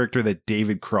character that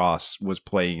David Cross was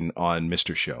playing on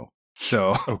Mr. Show.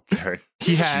 So okay,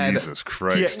 he had Jesus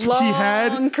Christ.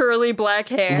 Long curly black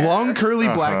hair, long curly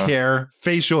black hair,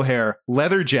 facial hair,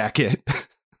 leather jacket,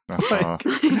 like,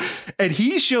 and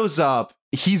he shows up.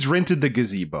 He's rented the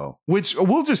gazebo, which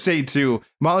we'll just say too.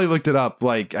 Molly looked it up,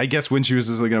 like, I guess when she was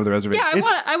just looking up the reservation.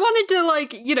 Yeah, I wanted to,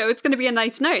 like, it's going to be a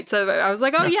nice night. So I was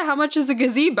like, oh, yeah, how much is a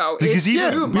gazebo? The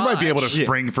gazebo, we might be able to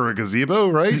spring for a gazebo,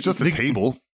 right? Just a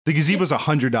table. The gazebo's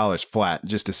 $100 flat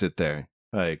just to sit there,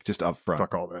 like, just up front.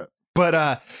 Fuck all that.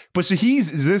 But so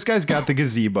this guy's got the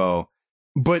gazebo,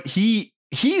 but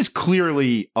he's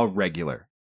clearly a regular.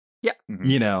 Yeah.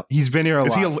 Mm-hmm. He's been here a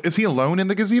lot. Is he alone in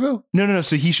the gazebo? No.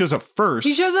 So he shows up first.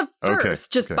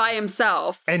 By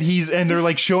himself. And they're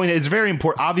like showing it. It's very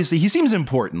important. Obviously, he seems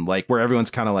important, like, where everyone's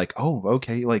kind of like, oh,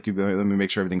 okay, like, let me make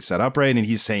sure everything's set up right. And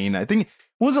he's saying, I think,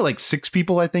 what was it, like 6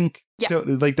 people, I think,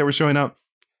 that were showing up.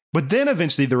 But then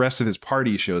eventually the rest of his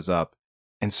party shows up.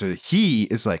 And so he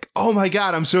is like, oh my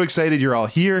God, I'm so excited you're all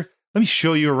here. Let me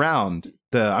show you around.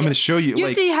 I'm going to show you.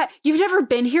 You've never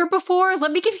been here before?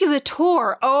 Let me give you the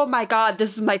tour. Oh my God,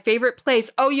 this is my favorite place.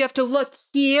 Oh, you have to look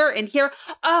here and here.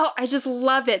 Oh, I just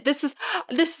love it. This is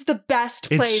the best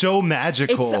place. It's so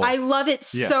magical. I love it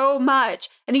so much.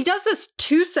 And he does this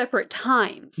 2 separate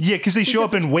times. Yeah, because they show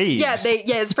up in waves. Yeah,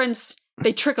 his friends,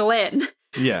 they trickle in.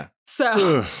 Yeah.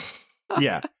 So.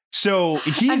 Yeah. So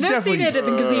he's and they're definitely seated in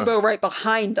the gazebo right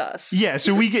behind us. Yeah,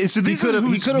 so we get so He this could have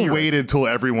is who's near. waited till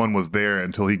everyone was there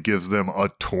until he gives them a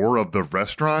tour of the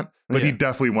restaurant, but he Yeah.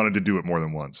 definitely wanted to do it more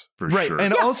than once for Right. sure.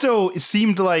 And also it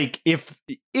seemed like if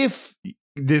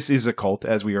this is a cult,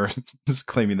 as we are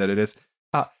claiming that it is,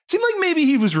 seemed like maybe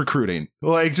he was recruiting.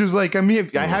 Like, just like, I mean,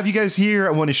 I have you guys here.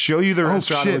 I want to show you the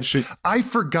restaurant. Shit. I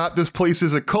forgot this place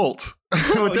is a cult.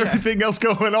 With yeah. everything else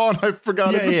going on, I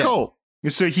forgot it's a cult.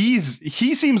 So he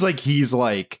seems like he's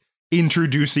like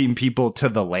introducing people to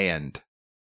the land.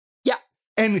 Yeah.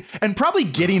 And probably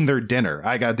getting their dinner.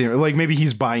 I got dinner. Like maybe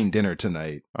he's buying dinner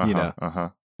tonight. You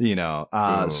know.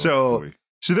 So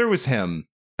there was him.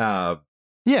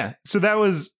 Yeah. So that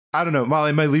was, I don't know, Molly,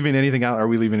 am I leaving anything out? Are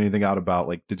we leaving anything out about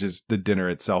like the dinner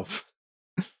itself?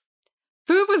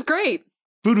 Food was great.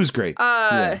 Food was great.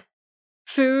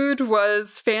 Food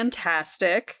was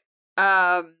fantastic.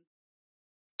 Our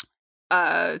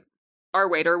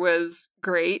waiter was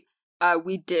great.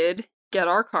 We did get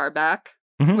our car back,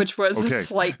 which was a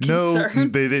slight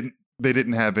concern. No, they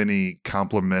didn't have any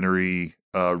complimentary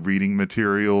reading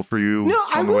material for you. No,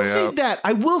 I will say that.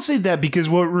 I will say that because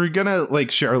we're gonna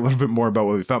like share a little bit more about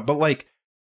what we found, but like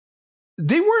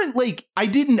they weren't like I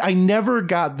never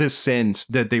got this sense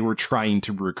that they were trying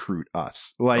to recruit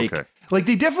us. Like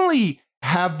they definitely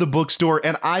have the bookstore,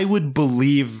 and I would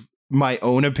believe my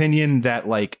own opinion that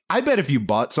like I bet if you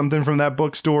bought something from that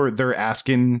bookstore, they're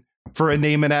asking for a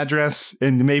name and address,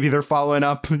 and maybe they're following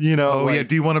up, you know. Oh, yeah.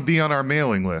 Do you want to be on our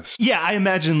mailing list? Yeah, I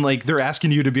imagine like they're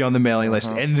asking you to be on the mailing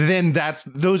list, and then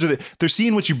they're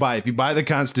seeing what you buy. If you buy the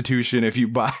Constitution, if you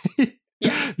buy,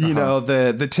 you know,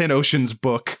 the 10 Oceans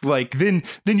book, like then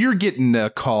you're getting a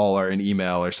call or an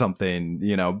email or something,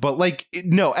 you know. But like,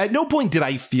 no, at no point did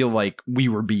I feel like we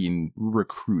were being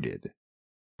recruited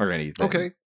or anything.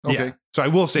 Okay. Yeah. So I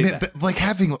will say that. Like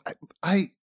having,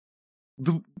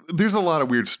 there's a lot of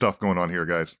weird stuff going on here,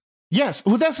 guys. Yes.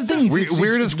 Well, that's the thing.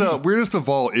 Weirdest of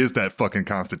all is that fucking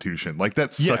Constitution. Like,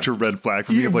 that's such a red flag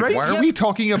for me. Of like, why are we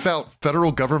talking about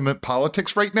federal government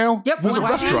politics right now? Yep. This is a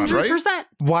restaurant, right?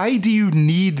 Why do you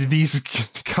need these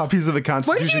copies of the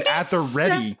Constitution at the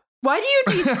ready? Why do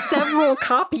you need several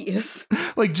copies?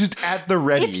 Like, just at the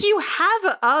ready. If you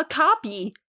have a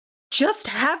copy, just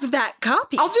have that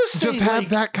copy. I'll just say, have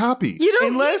that copy. You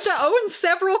don't need to own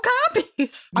several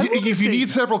copies. If you need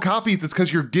several copies, it's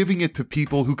because you're giving it to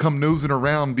people who come nosing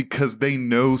around because they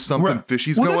know something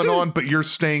fishy's going on, but you're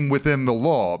staying within the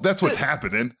law. That's what's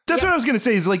happening. That's what I was going to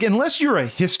say is like, unless you're a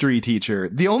history teacher,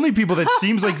 the only people that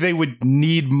seems like they would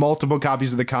need multiple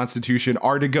copies of the Constitution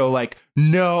are to go like,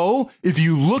 no, if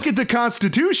you look at the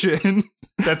Constitution...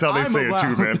 That's how they say it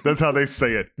too, man. That's how they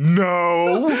say it.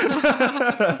 No.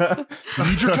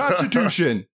 Need your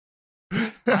Constitution.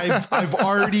 I've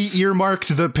already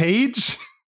earmarked the page.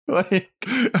 Like,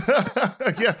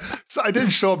 yeah. So I didn't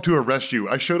show up to arrest you.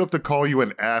 I showed up to call you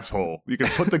an asshole. You can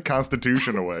put the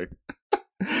Constitution away.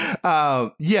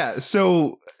 Yeah.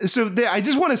 So I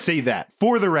just want to say that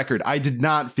for the record, I did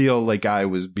not feel like I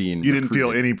was being. You didn't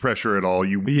feel any pressure at all.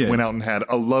 You went out and had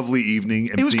a lovely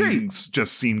evening, and it was things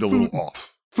just seemed a little off.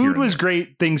 Food was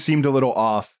great. Things seemed a little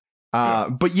off.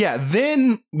 But yeah,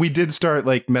 then we did start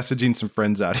like messaging some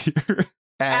friends out here.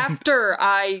 After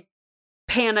I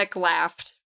panic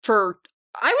laughed for,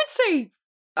 I would say,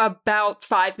 about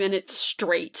 5 minutes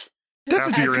straight. That's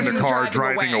after you're in the car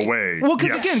driving away. Well,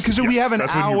 because we have an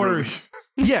hour.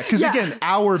 Yeah, because again,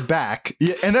 hour back,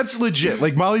 and that's legit.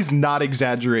 Like Molly's not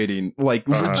exaggerating. Like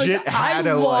legit had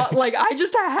I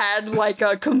just had like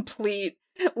a complete.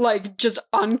 Like just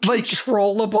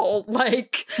uncontrollable,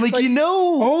 like you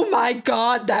know, oh my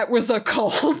god, that was a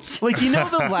cult. Like, you know,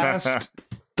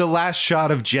 the last shot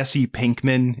of Jesse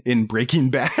Pinkman in Breaking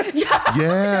Bad.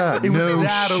 Yeah, it was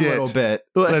that shit. a little bit.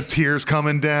 The tears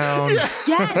coming down. Yes,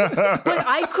 like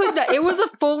I couldn't. It was a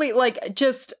fully like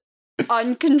just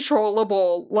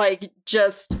uncontrollable, like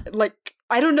just like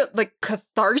I don't know, like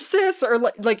catharsis or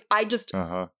like I just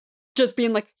just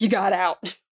being like, you got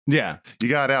out. Yeah, you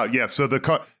got out. Yeah, so the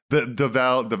car,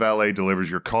 the valet delivers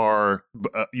your car.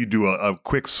 You do a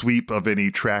quick sweep of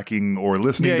any tracking or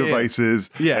listening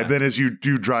devices. Yeah, and then as you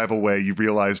do drive away, you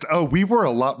realized, oh, we were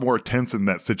a lot more tense in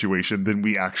that situation than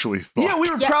we actually thought. Yeah,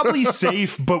 we were probably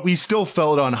safe, but we still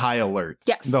felt on high alert.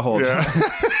 Yes, the whole time.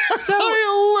 So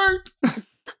high alert.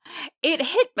 It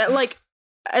hit like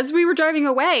as we were driving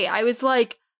away. I was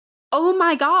like, oh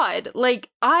my god!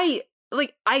 Like I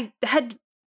had.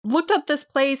 Looked up this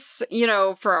place, you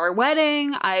know, for our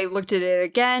wedding. I looked at it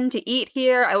again to eat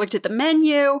here. I looked at the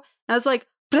menu. And I was like,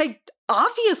 but I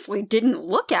obviously didn't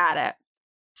look at it.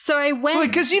 So I went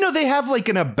Like, because, they have, like,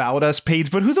 an About Us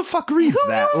page, but who the fuck reads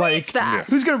that? reads that?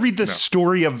 Who's going to read the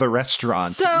story of the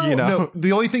restaurant, So- No,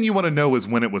 the only thing you want to know is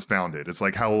when it was founded. It's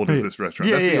like, how old is this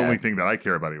restaurant? Yeah, That's the yeah. only thing that I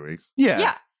care about anyways.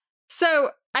 Yeah. So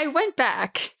I went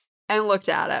back and looked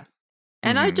at it.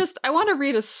 And I want to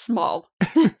read a small,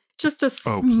 just a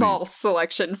small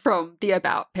selection from the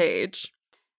About page.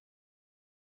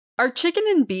 Our chicken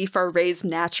and beef are raised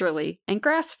naturally and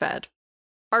grass-fed.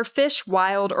 Our fish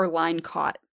wild or line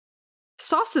caught.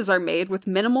 Sauces are made with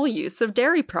minimal use of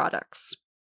dairy products.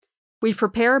 We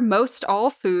prepare most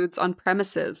all foods on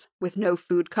premises with no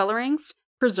food colorings,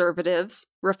 preservatives,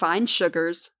 refined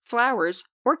sugars, flours,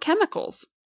 or chemicals.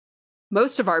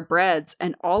 Most of our breads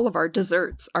and all of our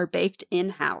desserts are baked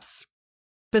in-house.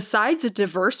 Besides a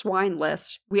diverse wine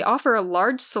list, we offer a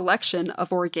large selection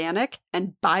of organic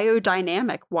and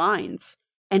biodynamic wines,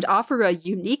 and offer a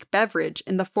unique beverage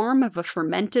in the form of a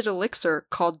fermented elixir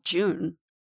called June.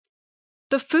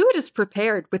 The food is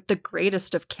prepared with the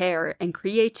greatest of care and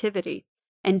creativity,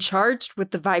 and charged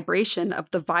with the vibration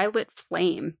of the violet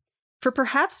flame, for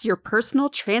perhaps your personal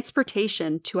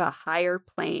transportation to a higher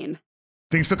plane.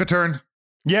 Things took a turn.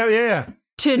 Yeah.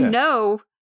 To know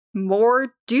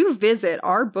more, do visit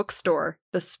our bookstore,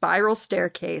 The Spiral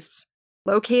Staircase,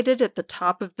 located at the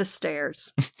top of the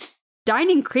stairs.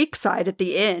 Dining creekside at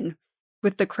the inn,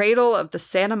 with the cradle of the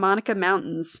Santa Monica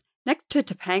Mountains next to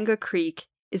Topanga Creek,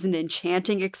 is an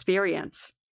enchanting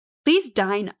experience. Please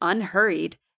dine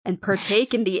unhurried and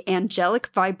partake in the angelic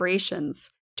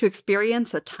vibrations to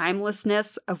experience a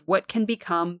timelessness of what can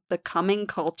become the coming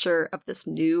culture of this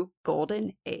new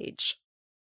golden age.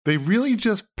 They really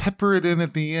just pepper it in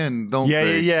at the end, don't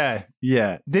they? Yeah.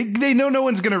 They know no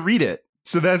one's going to read it.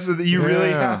 So that's, you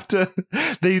really have to,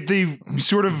 they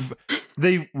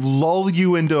lull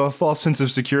you into a false sense of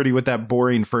security with that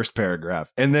boring first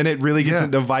paragraph. And then it really gets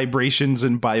into vibrations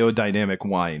and biodynamic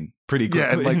wine pretty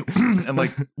quickly. Yeah, and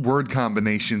like word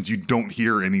combinations you don't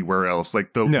hear anywhere else.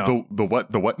 Like the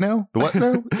what now? The what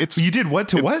now? It's you did what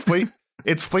to what?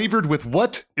 It's flavored with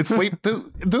what? It's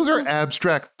those are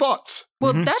abstract thoughts.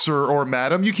 Well, that's, sir or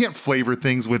madam, you can't flavor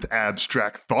things with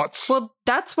abstract thoughts. Well,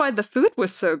 that's why the food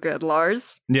was so good,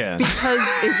 Lars. Yeah. Because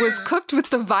it was cooked with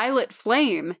the violet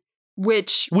flame,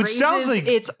 which raises sounds like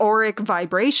its auric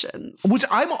vibrations. Which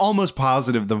I'm almost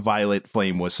positive the violet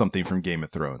flame was something from Game of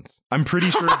Thrones. I'm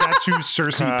pretty sure that's who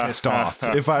Cersei pissed off,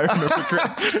 if I remember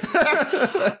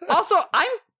correctly. Also, I'm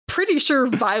pretty sure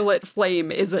Violet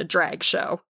Flame is a drag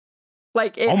show.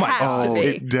 Like, it has to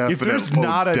be. If there's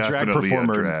not a drag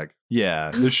performer,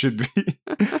 yeah, there should be.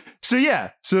 So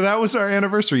that was our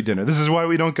anniversary dinner. This is why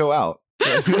we don't go out.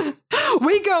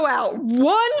 We go out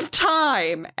one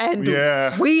time and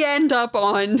we end up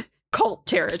on cult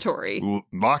territory.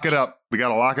 Lock it up. We got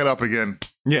to lock it up again.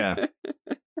 Yeah.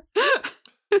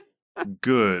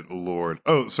 Good Lord.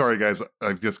 Oh, sorry, guys.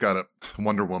 I just got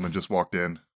Wonder Woman just walked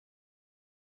in.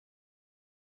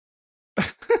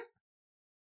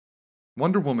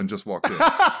 Wonder Woman just walked in.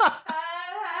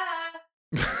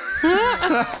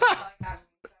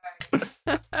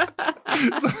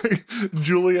 Sorry,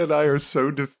 Julia and I are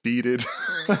so defeated.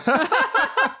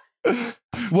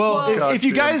 Well, if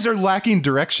you guys are lacking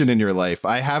direction in your life,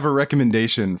 I have a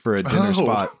recommendation for a dinner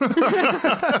spot.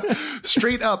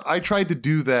 Straight up, I tried to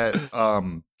do that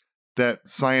that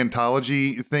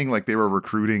Scientology thing, like they were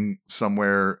recruiting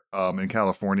somewhere in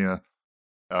California.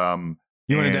 You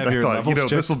wanted to have your levels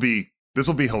checked? This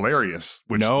will be hilarious.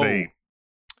 Which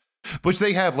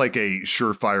they have like a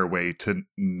surefire way to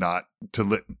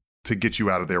get you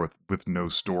out of there with no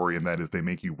story, and that is they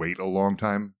make you wait a long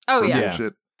time. Oh for yeah.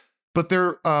 bullshit. But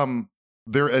their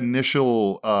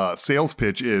initial sales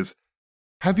pitch is,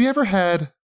 have you ever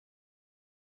had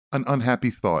an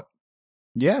unhappy thought?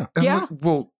 Yeah. And yeah. I'm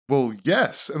like, well,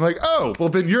 yes. And like, oh, well,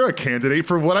 then you're a candidate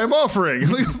for what I'm offering.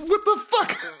 Like, what the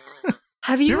fuck?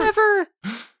 Have you ever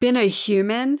been a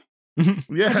human?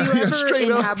 Yeah, Have you ever straight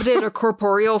inhabited up. a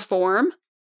corporeal form?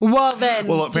 Well, then,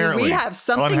 apparently, do we have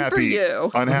something for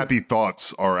you? Unhappy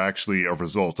thoughts are actually a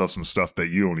result of some stuff that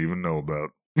you don't even know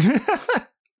about.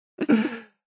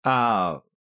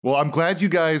 Well, I'm glad you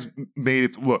guys made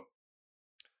it. Look,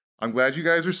 I'm glad you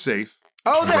guys are safe.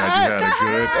 Oh, I'm glad you had a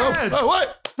good. Oh,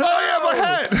 what? Oh, yeah, my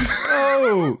head.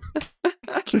 Oh,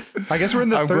 I guess we're in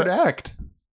the third act.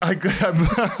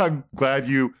 I'm glad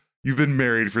you've been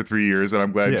married for 3 years, and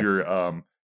I'm glad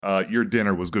your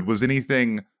dinner was good. Was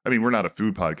anything? I mean, we're not a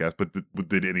food podcast, but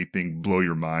did anything blow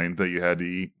your mind that you had to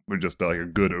eat, or just like a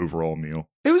good overall meal?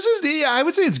 It was just, I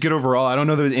would say it's good overall. I don't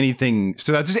know that anything.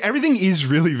 So that just everything is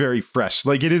really very fresh.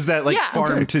 Like it is that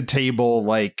farm to table,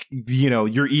 like,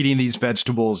 you're eating these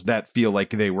vegetables that feel like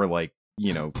they were like,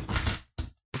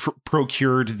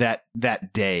 procured that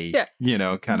day. Yeah. You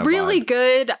know, kind of really vibe.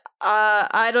 good.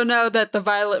 I don't know that the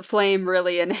violet flame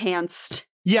really enhanced.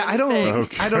 Yeah, I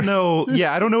don't know.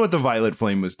 Yeah, I don't know what the violet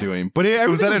flame was doing, but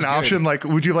Was that an good. option? Like,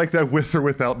 would you like that with or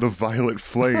without the violet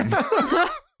flame?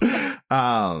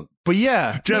 But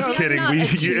yeah, Just No, kidding.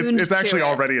 it's not attuned It's actually to it.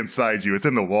 already inside you. It's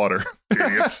in the water.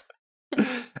 Idiots.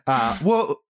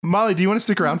 well, Molly, do you want to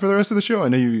stick around for the rest of the show? I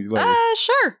know you like.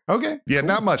 Sure. Okay. Yeah,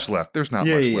 not much left. There's not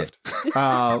Yeah, much yeah,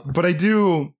 left. But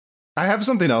I have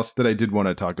something else that I did want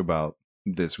to talk about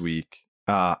this week.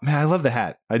 Man, I love the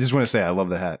hat. I just want to say I love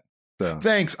the hat. So.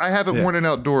 Thanks. I haven't Yeah. worn it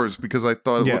outdoors because I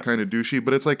thought it Yeah. looked kind of douchey,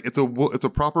 but it's like it's a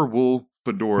proper wool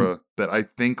fedora that I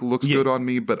think looks Yeah. good on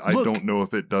me, but I Look. don't know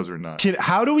if it does or not.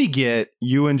 How do we get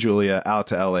you and Julia out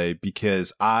to LA?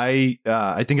 Because I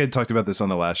think I talked about this on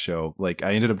the last show. Like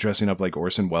I ended up dressing up like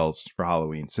Orson Welles for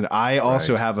Halloween, so I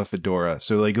also have a fedora.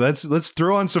 So like let's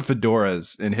throw on some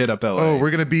fedoras and hit up LA. Oh,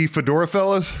 we're gonna be fedora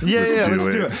fellas? let's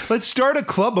do it. Let's start a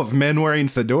club of men wearing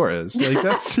fedoras. Like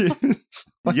that's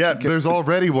Yeah, there's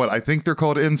already one. I think they're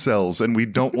called incels, and we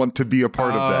don't want to be a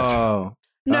part of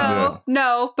that.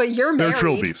 No, but you're They're married.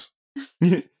 trilbies.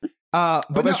 But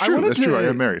But that's no, true. That's true. I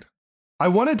am married. I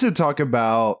wanted to talk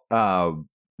about I'm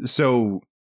going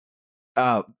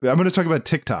to talk about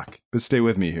TikTok, but stay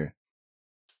with me here.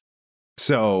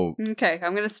 So Okay,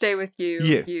 I'm gonna stay with you.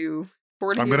 Yeah. You I'm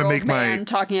gonna 40-year-old make my- man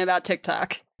talking about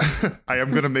TikTok. I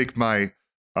am gonna make my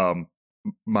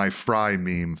fry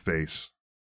meme face.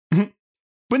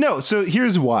 but no, so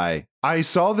here's why. I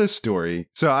saw this story.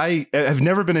 So I have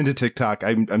never been into TikTok.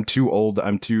 I'm too old.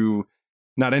 I'm too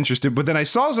not interested. But then I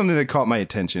saw something that caught my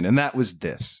attention, and that was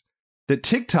this. That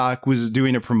TikTok was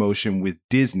doing a promotion with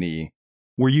Disney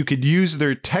where you could use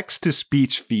their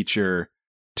text-to-speech feature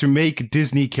to make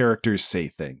Disney characters say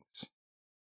things.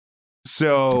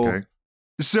 So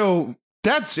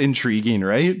that's intriguing,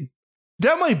 right?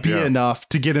 That might be Yeah. enough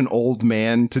to get an old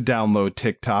man to download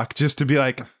TikTok just to be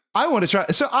like, I want to try.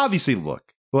 So obviously,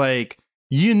 look, like,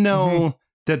 you know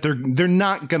that they're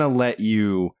not going to let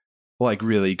you like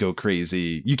really go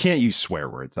crazy. You can't use swear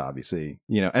words, obviously,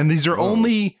 you know, and these are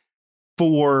only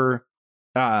for,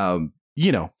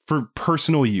 for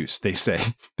personal use, they say.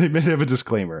 They may have a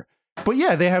disclaimer. But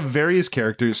yeah, they have various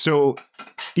characters. So,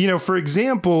 for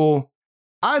example,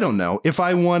 I don't know, if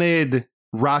I wanted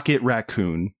Rocket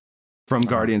Raccoon from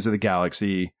Guardians of the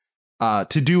Galaxy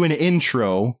to do an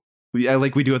intro,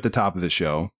 like we do at the top of the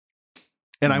show,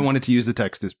 and I wanted to use the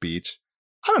text-to-speech,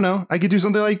 I don't know, I could do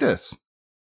something like this.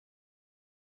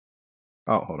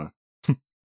 Oh, hold on.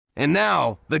 And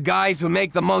now, the guys who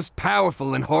make the most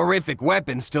powerful and horrific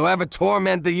weapons to ever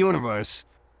torment the universe.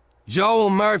 Joel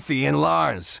Murphy and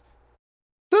Lars.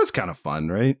 That's kind of fun,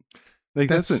 right? Like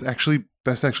That's actually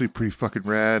pretty fucking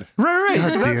rad. Right.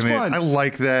 God So that's damn it. fun. I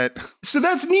like that. So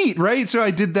that's neat, right? So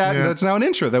I did that. Yeah. And that's now an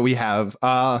intro that we have.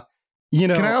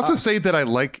 Can I also say that I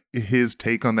like his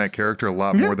take on that character a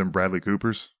lot more than Bradley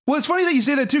Cooper's? Well, it's funny that you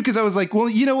say that too, because I was like, well,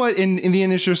 you know what? In the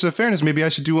interest of fairness, maybe I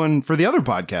should do one for the other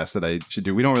podcast that I should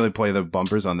do. We don't really play the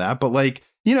bumpers on that, but like,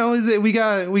 we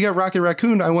got Rocket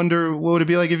Raccoon. I wonder what would it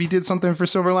be like if he did something for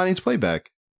Silver Linings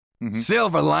Playback.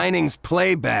 Silver Linings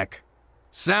Playback.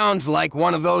 Sounds like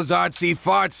one of those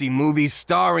artsy-fartsy movies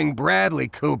starring Bradley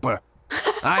Cooper.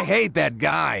 I hate that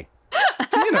guy.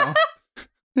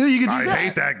 You could do I that.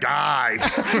 hate that guy.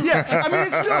 Yeah, I mean,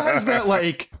 it still has that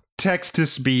like text to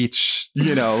speech,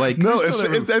 like No, there's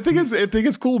still that- I think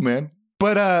it's cool, man.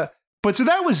 But so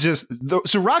that was just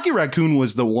so Rocket Raccoon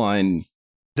was the one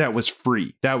that was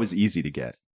free. That was easy to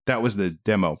get. That was the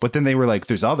demo. But then they were like,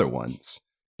 there's other ones,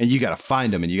 and you got to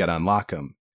find them and you got to unlock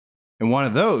them. And one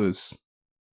of those,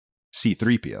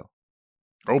 C-3PO.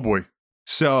 Oh boy.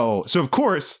 So of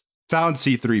course found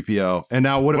C-3PO, and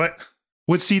now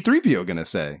what's C-3PO gonna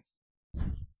say?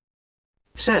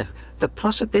 So, the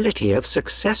possibility of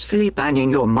successfully banging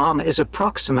your mom is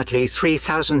approximately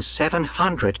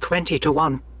 3,720 to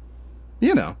 1.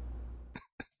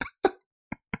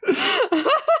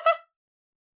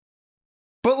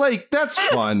 But like, that's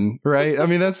fun, right? I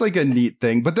mean, that's like a neat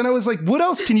thing. But then I was like, what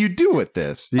else can you do with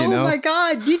this? You know? Oh my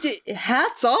god, you did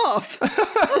hats off.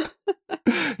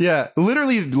 Yeah,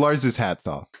 literally Lars's hat's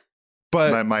off.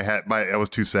 But my hat, I was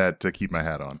too sad to keep my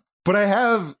hat on. But I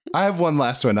have one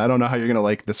last one. I don't know how you're gonna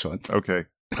like this one. Okay.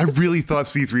 I really thought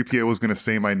C-3PO was gonna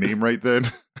say my name right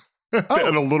then.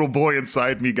 And a little boy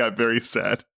inside me got very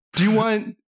sad. Do you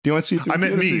want C-3PO? I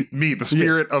meant me, the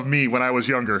spirit of me when I was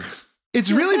younger. It's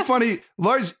really funny.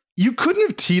 Lars, you couldn't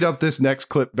have teed up this next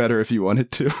clip better if you wanted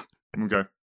to. Okay.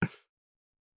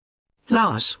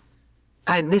 Lars,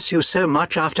 I miss you so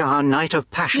much after our night of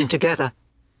passion together.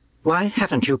 Why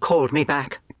haven't you called me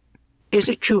back? Is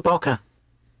it Chewbacca?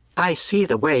 I see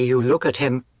the way you look at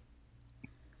him.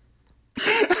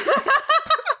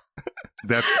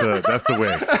 That's the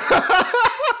way.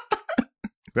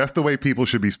 That's the way people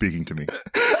should be speaking to me.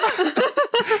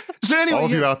 So anyway, all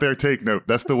of you out there, take note.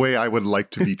 That's the way I would like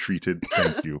to be treated.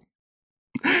 Thank you.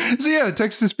 So yeah,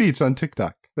 text to speech on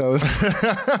TikTok. That was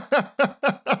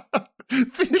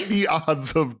the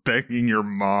odds of banging your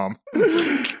mom.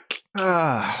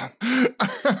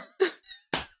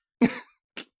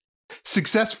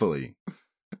 Successfully.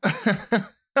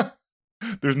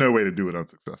 There's no way to do it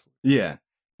unsuccessfully. Yeah.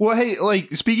 Well, hey,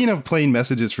 like speaking of plain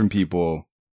messages from people,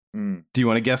 do you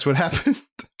want to guess what happened?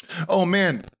 Oh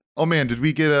man, did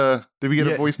we get a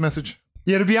voice message?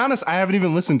 Yeah, to be honest, I haven't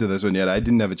even listened to this one yet. I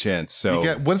didn't have a chance.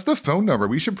 So what's the phone number?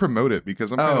 We should promote it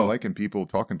because I'm kind of liking people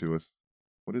talking to us.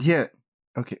 What is it?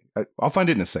 Okay, I'll find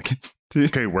it in a second.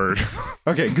 Okay, word.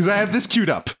 Okay, because I have this queued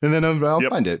up, and then I'll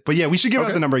find it. But yeah, we should give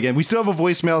out the number again. We still have a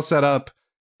voicemail set up.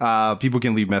 People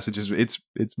can leave messages. It's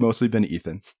mostly been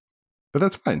Ethan, but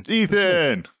that's fine.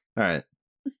 Ethan. All right.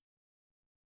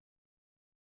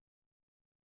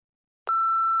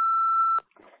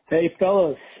 Hey,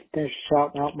 fellas. Thanks for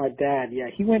shouting out my dad. Yeah,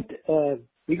 he went,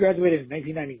 we graduated in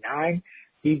 1999.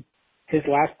 His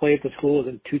last play at the school was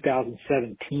in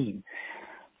 2017.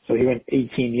 So he went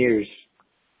 18 years,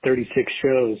 36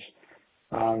 shows.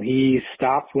 He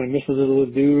stopped when Mrs.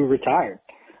 Ledoux retired.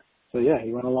 So yeah,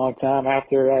 he went a long time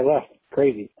after I left.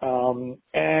 Crazy. And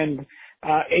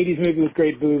 80s movie with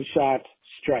great boobs shots,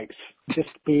 Stripes.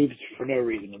 Just boobs for no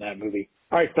reason in that movie.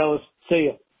 All right, fellas. See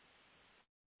ya.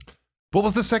 What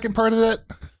was the second part of that?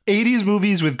 80s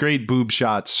movies with great boob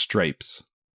shots, Stripes.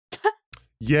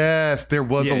 Yes, there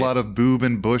was a lot of boob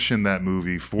and bush in that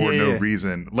movie for no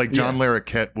reason. Like John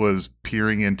Larroquette was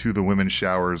peering into the women's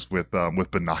showers with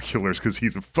binoculars because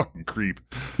he's a fucking creep.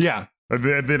 Yeah. And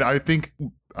then I think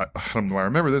I don't know. I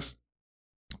remember this,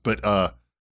 but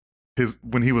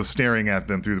when he was staring at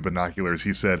them through the binoculars,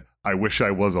 he said, "I wish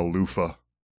I was a loofah."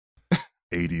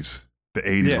 80s. The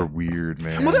 80s were weird,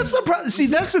 man. Well, that's the problem. See,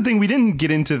 that's the thing. We didn't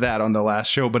get into that on the last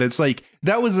show, but it's like,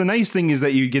 that was the nice thing is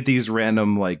that you get these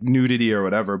random like nudity or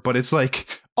whatever, but it's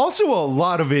like also a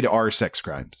lot of it are sex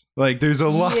crimes. Like there's a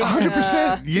lot.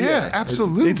 100%. Yeah,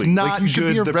 absolutely. It's not like, you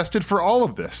should good. be arrested for all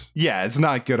of this. Yeah, it's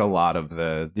not good. A lot of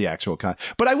the actual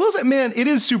but I will say, man, it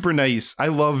is super nice. I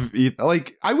love it.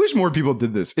 Like, I wish more people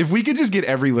did this. If we could just get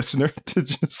every listener to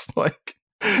just like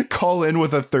call in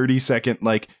with a 30-second,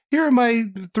 like, here are my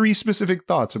 3 specific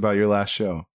thoughts about your last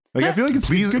show. Like, I feel like it's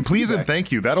please and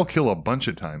thank you. That'll kill a bunch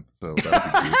of time. So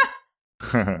that'd be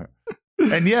good.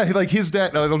 And yeah, like his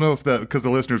dad, I don't know if because the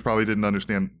listeners probably didn't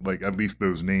understand like at least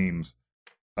those names.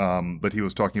 But he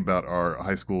was talking about our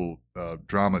high school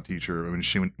drama teacher.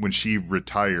 When she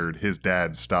retired, his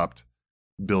dad stopped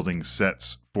building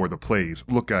sets for the plays.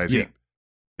 Look, guys,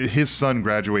 his son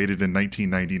graduated in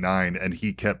 1999, and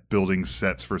he kept building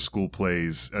sets for school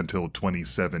plays until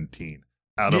 2017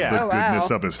 out of the goodness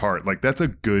of his heart. Like, that's a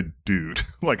good dude.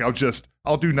 Like,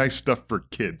 I'll do nice stuff for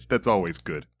kids. That's always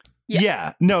good.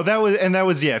 Yeah. No, that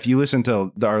was, if you listen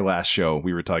to our last show,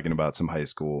 we were talking about some high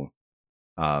school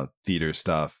theater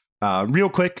stuff. Real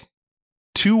quick,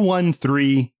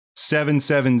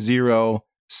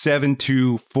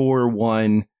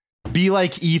 213-770-7241. Be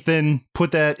like Ethan,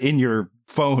 put that in your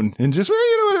phone and just,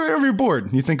 whenever you're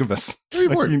bored, you think of us.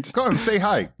 Go on, say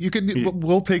hi. You can.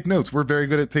 We'll take notes. We're very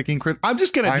good at taking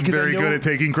criticism. I'm very good at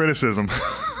taking criticism.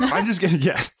 I'm just gonna.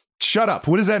 Yeah. Shut up.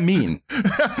 What does that mean?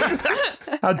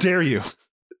 How dare you?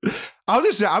 I'm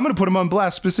going to put him on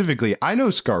blast specifically. I know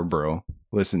Scarborough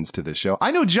listens to this show.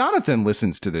 I know Jonathan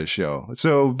listens to this show.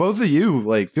 So both of you,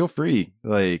 like, feel free.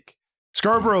 Like,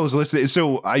 Scarborough's listening.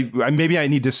 So I maybe I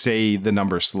need to say the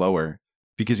number slower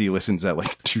because he listens at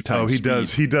like 2 times. Oh, he speed.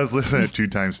 does. He does listen at 2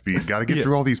 times speed. Got to get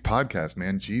through all these podcasts,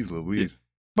 man. Jeez Louise.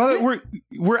 But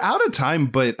we're out of time.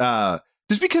 But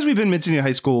just because we've been mentioning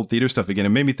high school theater stuff again, it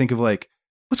made me think of like,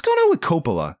 what's going on with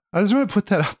Coppola? I just want to put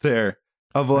that out there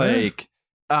of like,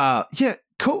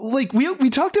 like we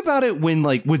talked about it when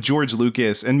like with George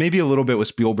Lucas and maybe a little bit with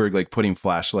Spielberg, like putting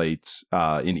flashlights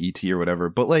in ET or whatever.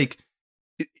 But like,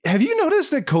 have you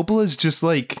noticed that Coppola's just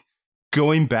like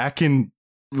going back and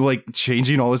like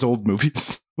changing all his old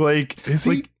movies? Like, is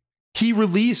he? Like, he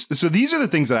released. So these are the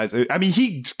things that I mean,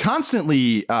 he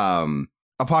constantly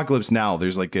Apocalypse Now. There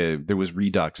was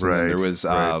Redux. And then there was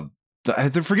I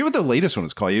forget what the latest one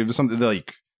was called. It was something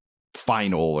like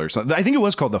Final or something. I think it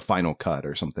was called The Final Cut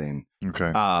or something.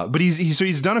 Okay. But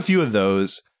he's done a few of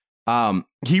those.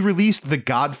 He released The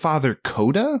Godfather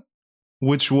Coda,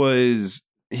 which was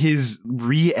his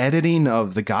re-editing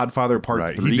of The Godfather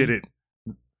Part 3. He did it.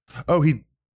 Oh, he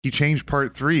changed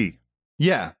Part 3.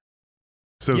 Yeah.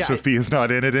 So Yeah, Sophia's not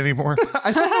in it anymore?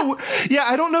 I don't know. Yeah,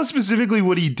 I don't know specifically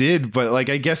what he did, but like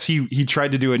I guess he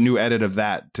tried to do a new edit of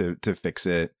that to fix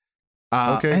it.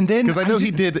 Okay. And then because I know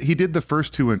he did the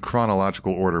first two in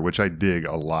chronological order, which I dig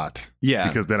a lot. Yeah.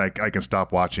 Because then I can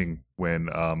stop watching when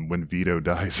Vito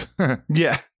dies.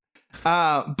 Yeah.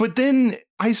 But then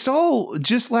I saw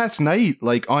just last night,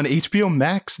 like on HBO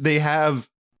Max, they have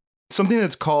something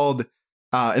that's called,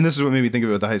 and this is what made me think of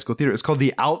it with the high school theater. It's called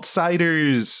The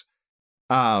Outsiders,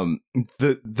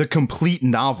 the complete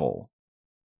novel.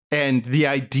 And the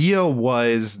idea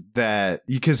was that,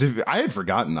 because I had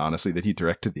forgotten, honestly, that he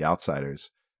directed The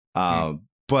Outsiders.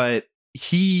 But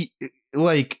he,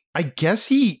 like, I guess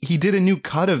he did a new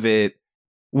cut of it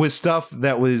with stuff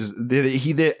that was,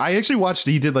 I actually watched,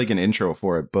 he did like an intro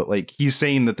for it, but like he's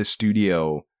saying that the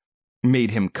studio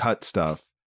made him cut stuff.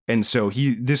 And so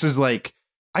this is like,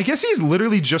 I guess he's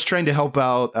literally just trying to help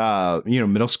out,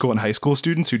 middle school and high school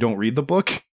students who don't read the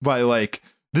book by like,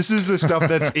 this is the stuff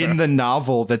that's in the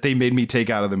novel that they made me take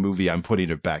out of the movie. I'm putting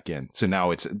it back in. So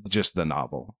now it's just the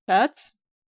novel. That's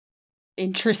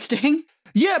interesting.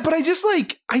 Yeah, but I just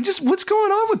what's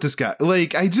going on with this guy?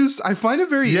 Like, I find it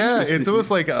very interesting. It's almost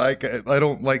like I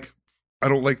don't like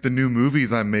the new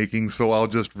movies I'm making, so I'll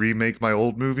just remake my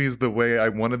old movies the way I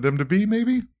wanted them to be,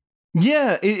 maybe?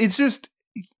 Yeah, it's just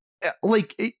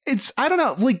like it's I don't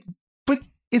know, like, but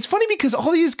it's funny because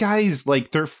all these guys,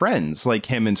 like, they're friends, like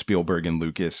him and Spielberg and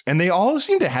Lucas, and they all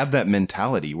seem to have that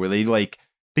mentality where they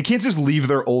can't just leave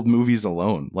their old movies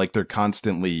alone. Like, they're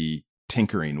constantly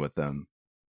tinkering with them.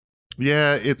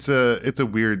 Yeah, it's a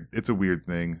weird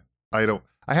thing. I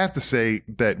have to say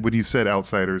that when you said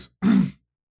Outsiders,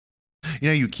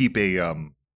 you keep a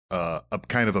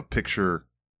kind of a picture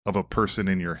of a person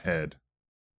in your head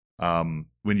when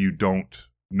you don't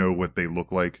know what they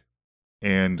look like.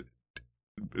 And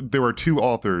there are two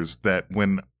authors that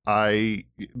I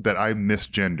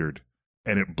misgendered,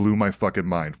 and it blew my fucking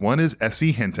mind. One is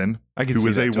S.E. Hinton, who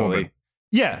is a woman.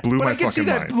 Yeah, blew but my I can see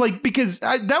fucking that, mind. like, because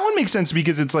that one makes sense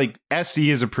because it's like SC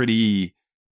is a pretty,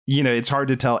 it's hard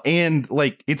to tell, and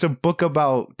like it's a book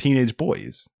about teenage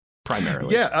boys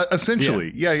primarily. Yeah,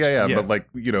 essentially. Yeah. Yeah. But like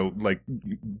like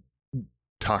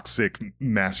toxic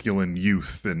masculine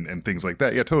youth and things like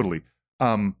that. Yeah, totally.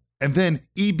 And then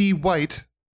E.B. White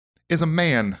is a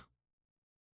man,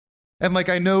 and like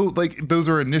I know like those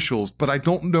are initials, but I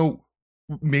don't know.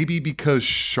 Maybe because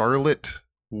Charlotte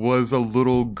was a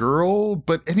little girl,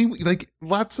 but anyway, like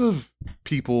lots of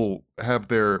people have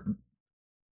their.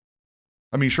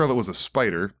 I mean, Charlotte was a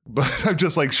spider, but I'm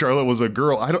just like Charlotte was a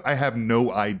girl. I have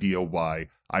no idea why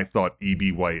I thought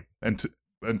E.B. White and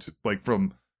like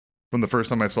from the first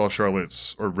time I saw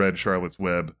Charlotte's or read Charlotte's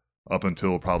Web up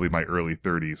until probably my early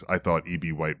 30s, I thought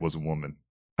E.B. White was a woman.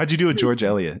 How'd you do with George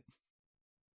Eliot?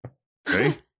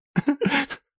 Hey,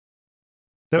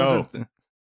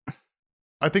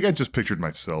 I think I just pictured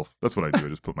myself. That's what I do. I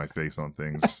just put my face on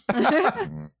things.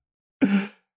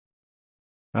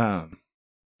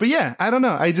 But yeah, I don't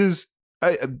know.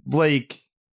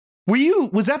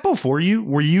 Was that before you?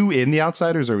 Were you in The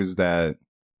Outsiders, or was that?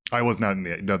 I was not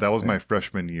in that was my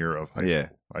freshman year of high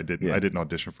school. I didn't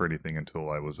audition for anything until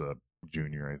I was a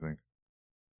junior, I think.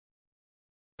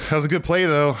 That was a good play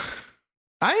though.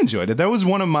 I enjoyed it. That was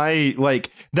one of my,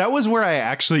 that was where I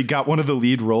actually got one of the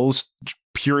lead roles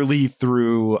purely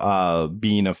through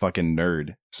being a fucking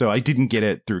nerd. So I didn't get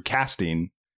it through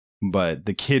casting, but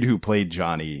the kid who played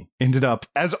Johnny ended up,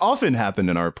 as often happened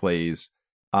in our plays,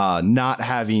 not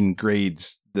having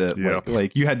grades that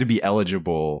like you had to be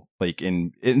eligible, like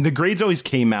in the grades always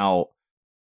came out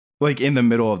like in the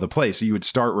middle of the play. So you would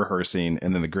start rehearsing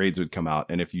and then the grades would come out.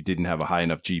 And if you didn't have a high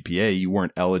enough GPA, you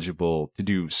weren't eligible to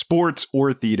do sports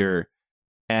or theater.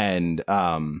 And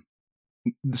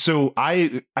so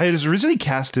I was originally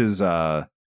cast as I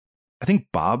think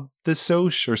Bob the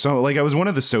Soch or something. Like I was one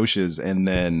of the Soches, and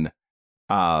then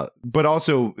but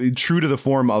also true to the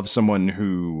form of someone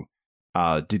who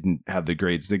didn't have the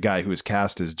grades. The guy who was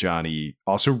cast as Johnny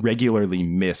also regularly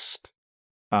missed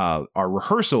our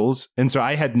rehearsals, and so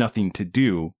I had nothing to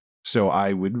do, so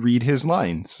I would read his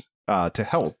lines to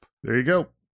help. There you go.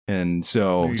 And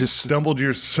so you just stumbled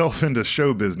yourself into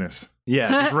show business.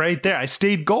 Yeah, right there. I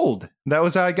stayed gold. That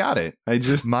was how I got it. I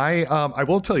just I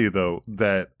will tell you though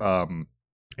that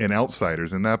in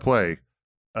Outsiders, in that play,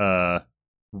 my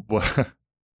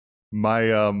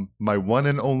one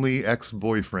and only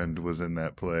ex-boyfriend was in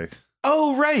that play.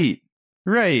 Oh, right.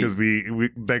 Because we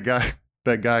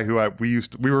that guy who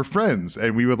we were friends,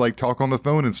 and we would like talk on the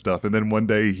phone and stuff. And then one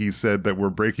day he said that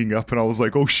we're breaking up, and I was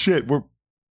like, oh shit, were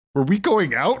we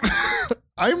going out?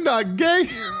 I'm not gay.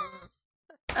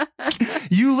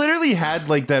 You literally had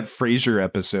like that Frasier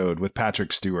episode with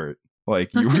Patrick Stewart.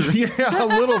 Like you were Yeah, a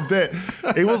little bit.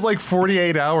 It was like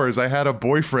 48 hours. I had a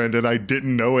boyfriend and I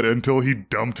didn't know it until he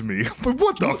dumped me. But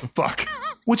what the fuck?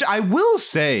 Which I will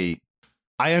say,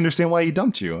 I understand why he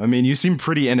dumped you. I mean, you seem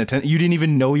pretty inattentive. You didn't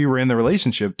even know you were in the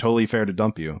relationship. Totally fair to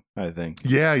dump you, I think.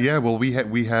 Yeah. Well,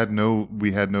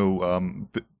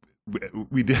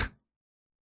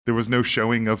 there was no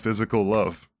showing of physical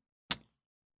love.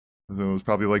 So it was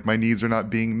probably like, my needs are not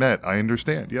being met. I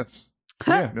understand. Yes.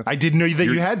 Yeah. I didn't know that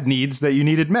you had needs that you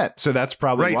needed met. So that's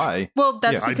probably why. Well,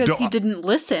 that's because he didn't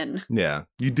listen. Yeah.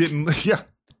 You didn't. Yeah.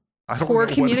 Poor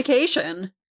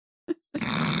communication.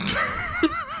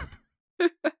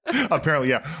 Apparently,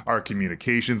 yeah. Our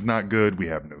communication's not good. We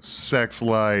have no sex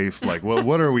life. Like,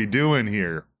 what are we doing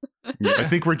here? I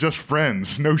think we're just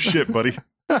friends. No shit, buddy.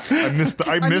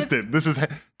 I missed it. This is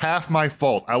half my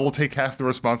fault. I will take half the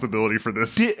responsibility for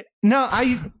this.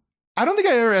 I don't think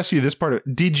I ever asked you this part of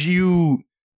it. Did you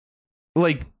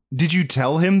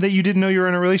tell him that you didn't know you were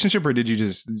in a relationship, or did you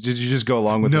just go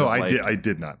along with it? No, I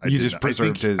did not. You just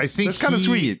preserved his. I think that's kind of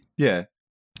sweet. Yeah.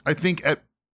 I think I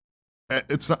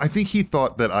think he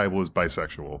thought that I was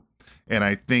bisexual, and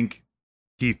I think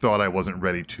he thought I wasn't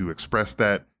ready to express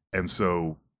that, and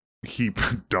so he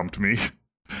dumped me.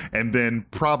 And then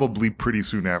probably pretty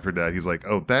soon after that, he's like,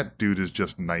 "Oh, that dude is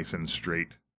just nice and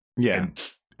straight." Yeah.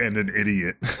 And an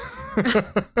idiot.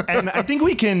 And I think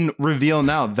we can reveal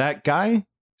now that guy,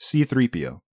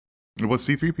 C-3PO. It was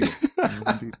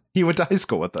C-3PO. He went to high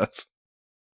school with us.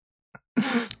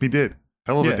 He did.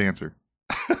 Hell of a dancer.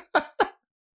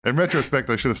 In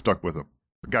retrospect, I should have stuck with him.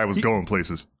 The guy was going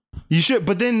places. You should,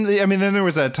 but then there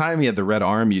was that time he had the red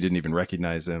arm. You didn't even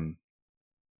recognize him.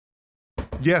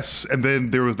 Yes, and then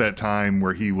there was that time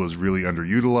where he was really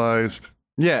underutilized.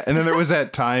 Yeah, and then there was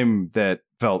that time that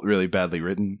felt really badly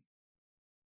written.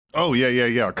 Oh,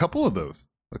 yeah. A couple of those.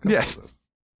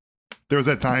 There was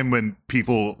that time when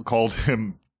people called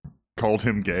him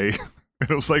gay.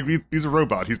 And it was like, he's a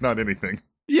robot. He's not anything.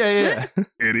 Yeah.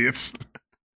 Idiots.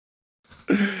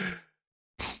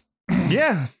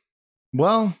 Yeah.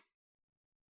 Well,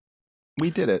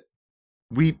 we did it.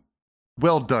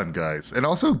 Well done, guys. And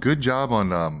also good job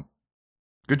on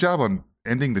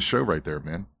ending the show right there,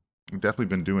 man. We've definitely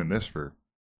been doing this for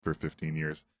 15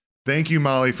 years. Thank you,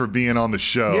 Molly, for being on the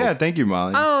show. Yeah, thank you,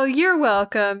 Molly. Oh, you're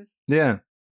welcome. Yeah.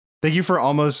 Thank you for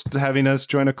almost having us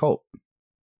join a cult.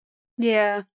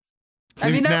 Yeah.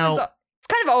 I mean, it's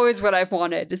kind of always what I've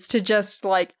wanted, is to just,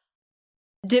 like,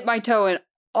 dip my toe in,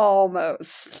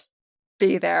 almost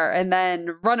be there, and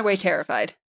then run away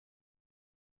terrified.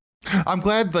 I'm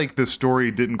glad, like, the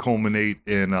story didn't culminate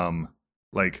in,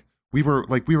 we were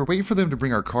waiting for them to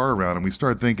bring our car around, and we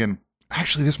started thinking,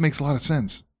 actually, this makes a lot of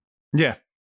sense. Yeah.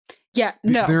 Yeah,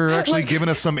 no. They're actually giving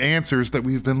us some answers that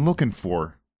we've been looking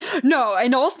for. No,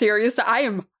 in all seriousness, I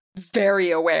am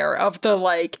very aware of the,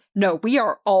 no, we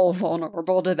are all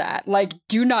vulnerable to that. Like,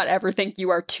 do not ever think you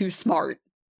are too smart.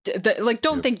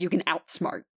 Don't think you can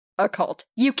outsmart a cult.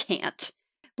 You can't.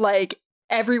 Like,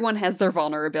 everyone has their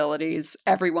vulnerabilities.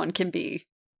 Everyone can be,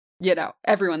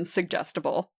 everyone's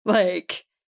suggestible. Like,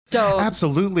 don't.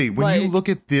 Absolutely. When you look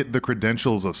at the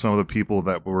credentials of some of the people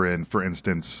that were in, for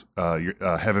instance,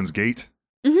 Heaven's Gate,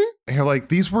 and you're like,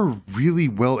 these were really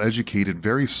well-educated,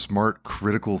 very smart,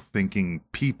 critical thinking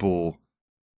people.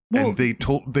 Well,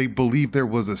 and they believed there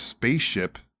was a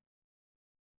spaceship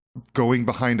going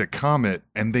behind a comet,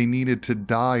 and they needed to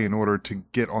die in order to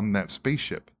get on that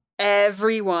spaceship.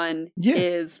 Everyone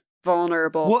is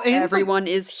vulnerable. Well, everyone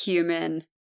is human.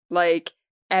 Like,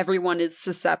 everyone is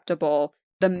susceptible.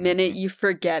 The minute you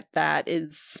forget that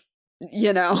is,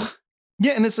 Yeah,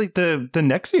 and it's like the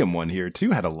NXIVM one here,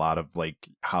 too, had a lot of,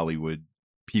 Hollywood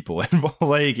people involved.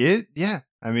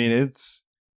 It's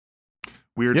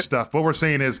weird stuff. What we're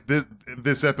saying is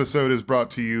this episode is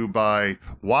brought to you by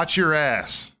Watch Your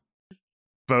Ass,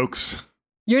 folks.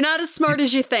 You're not as smart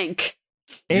as you think.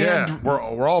 And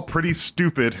we're all pretty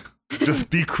stupid. Just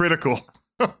be critical.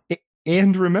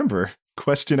 And remember,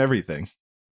 question everything.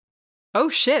 Oh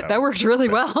shit, that worked really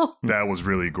well. That was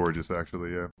really gorgeous,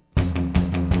 actually, yeah.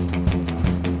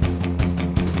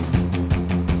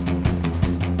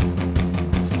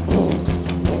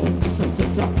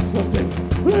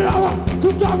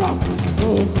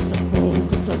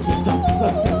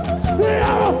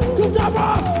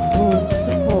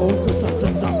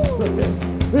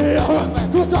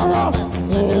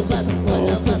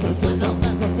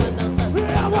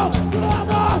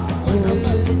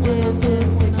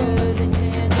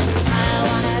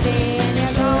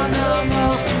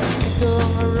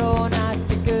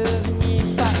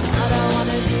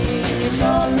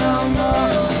 No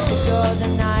more.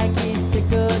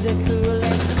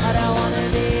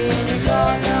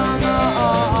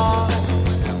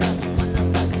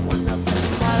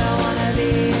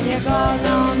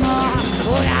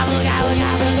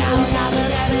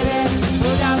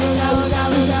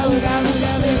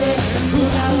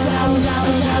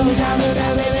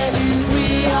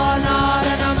 We are not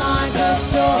under mind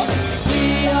control.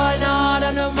 We are not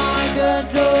under mind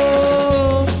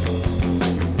control.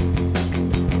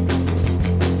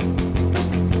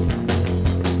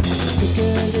 Sick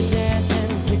of the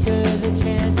dancing, sick of the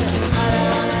chanting. I don't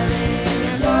wanna be in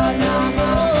your road no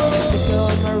more. Sick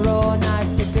of my road, not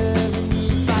sick of the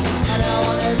knee fight. I don't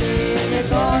wanna be in your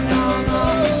road no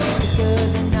more. Sick of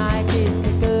the Nike,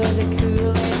 sick of the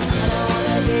Kool-Aid. I don't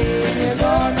wanna be in your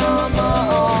road no more.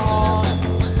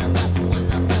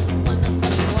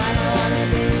 I don't wanna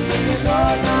be in your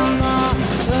road no more.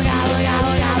 Ooga, ooga,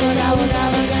 ooga, ooga, ooga,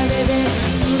 ooga, baby.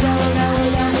 Ooga, ooga,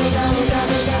 ooga, ooga, ooga,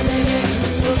 ooga, baby.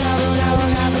 Ooga, ooga,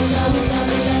 ooga, ooga, ooga,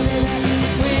 ooga, baby.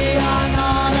 We are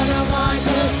not under mind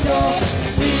control.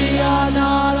 We are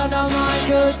not under mind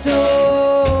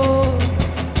control.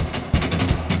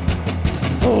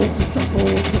 Focus up,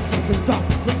 focus us inside.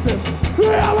 We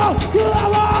are out, good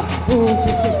hours.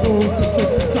 Focus up, focus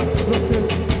us inside.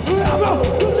 We are out,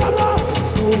 good hours.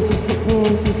 Focus up,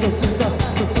 focus us inside.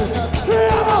 We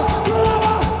are out, good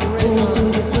hours.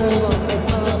 Focus up, focus us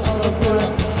inside.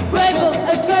 Rape 'em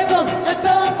and scrape 'em and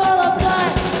fill 'em full of blood.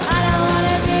 I don't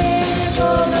wanna be in your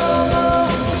boat no more.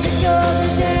 Sick of the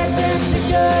dancing,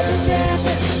 sick of the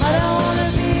dancing. I don't wanna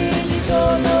be in your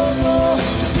boat no more.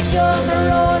 Sick of the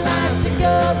road life, sick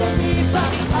of the reaper.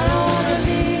 I don't wanna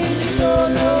be in your boat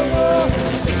no more.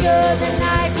 Sick of the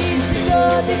Nike, sick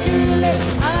of the Kool-Aid.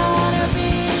 I don't wanna be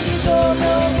in your boat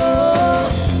no more.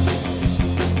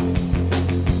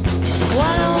 I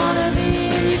don't wanna be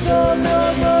in your boat no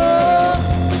more.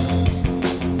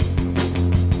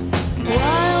 I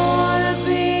don't wanna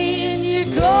be in your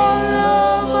boat no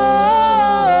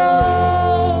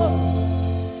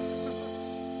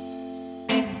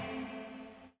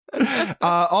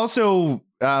more. Also,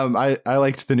 I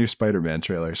liked the new Spider-Man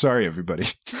trailer. Sorry, everybody.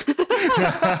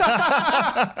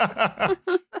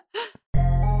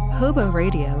 Hobo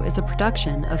Radio is a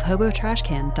production of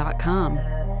HoboTrashCan.com.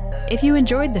 If you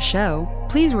enjoyed the show,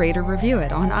 please rate or review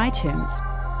it on iTunes.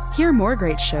 Hear more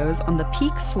great shows on the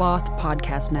Peak Sloth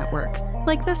Podcast Network,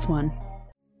 like this one.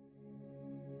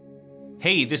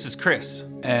 Hey, this is Chris.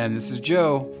 And this is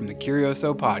Joe from the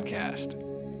Curioso Podcast.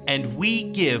 And we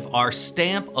give our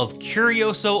stamp of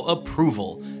Curioso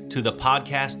approval to the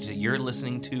podcast that you're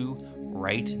listening to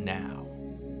right now.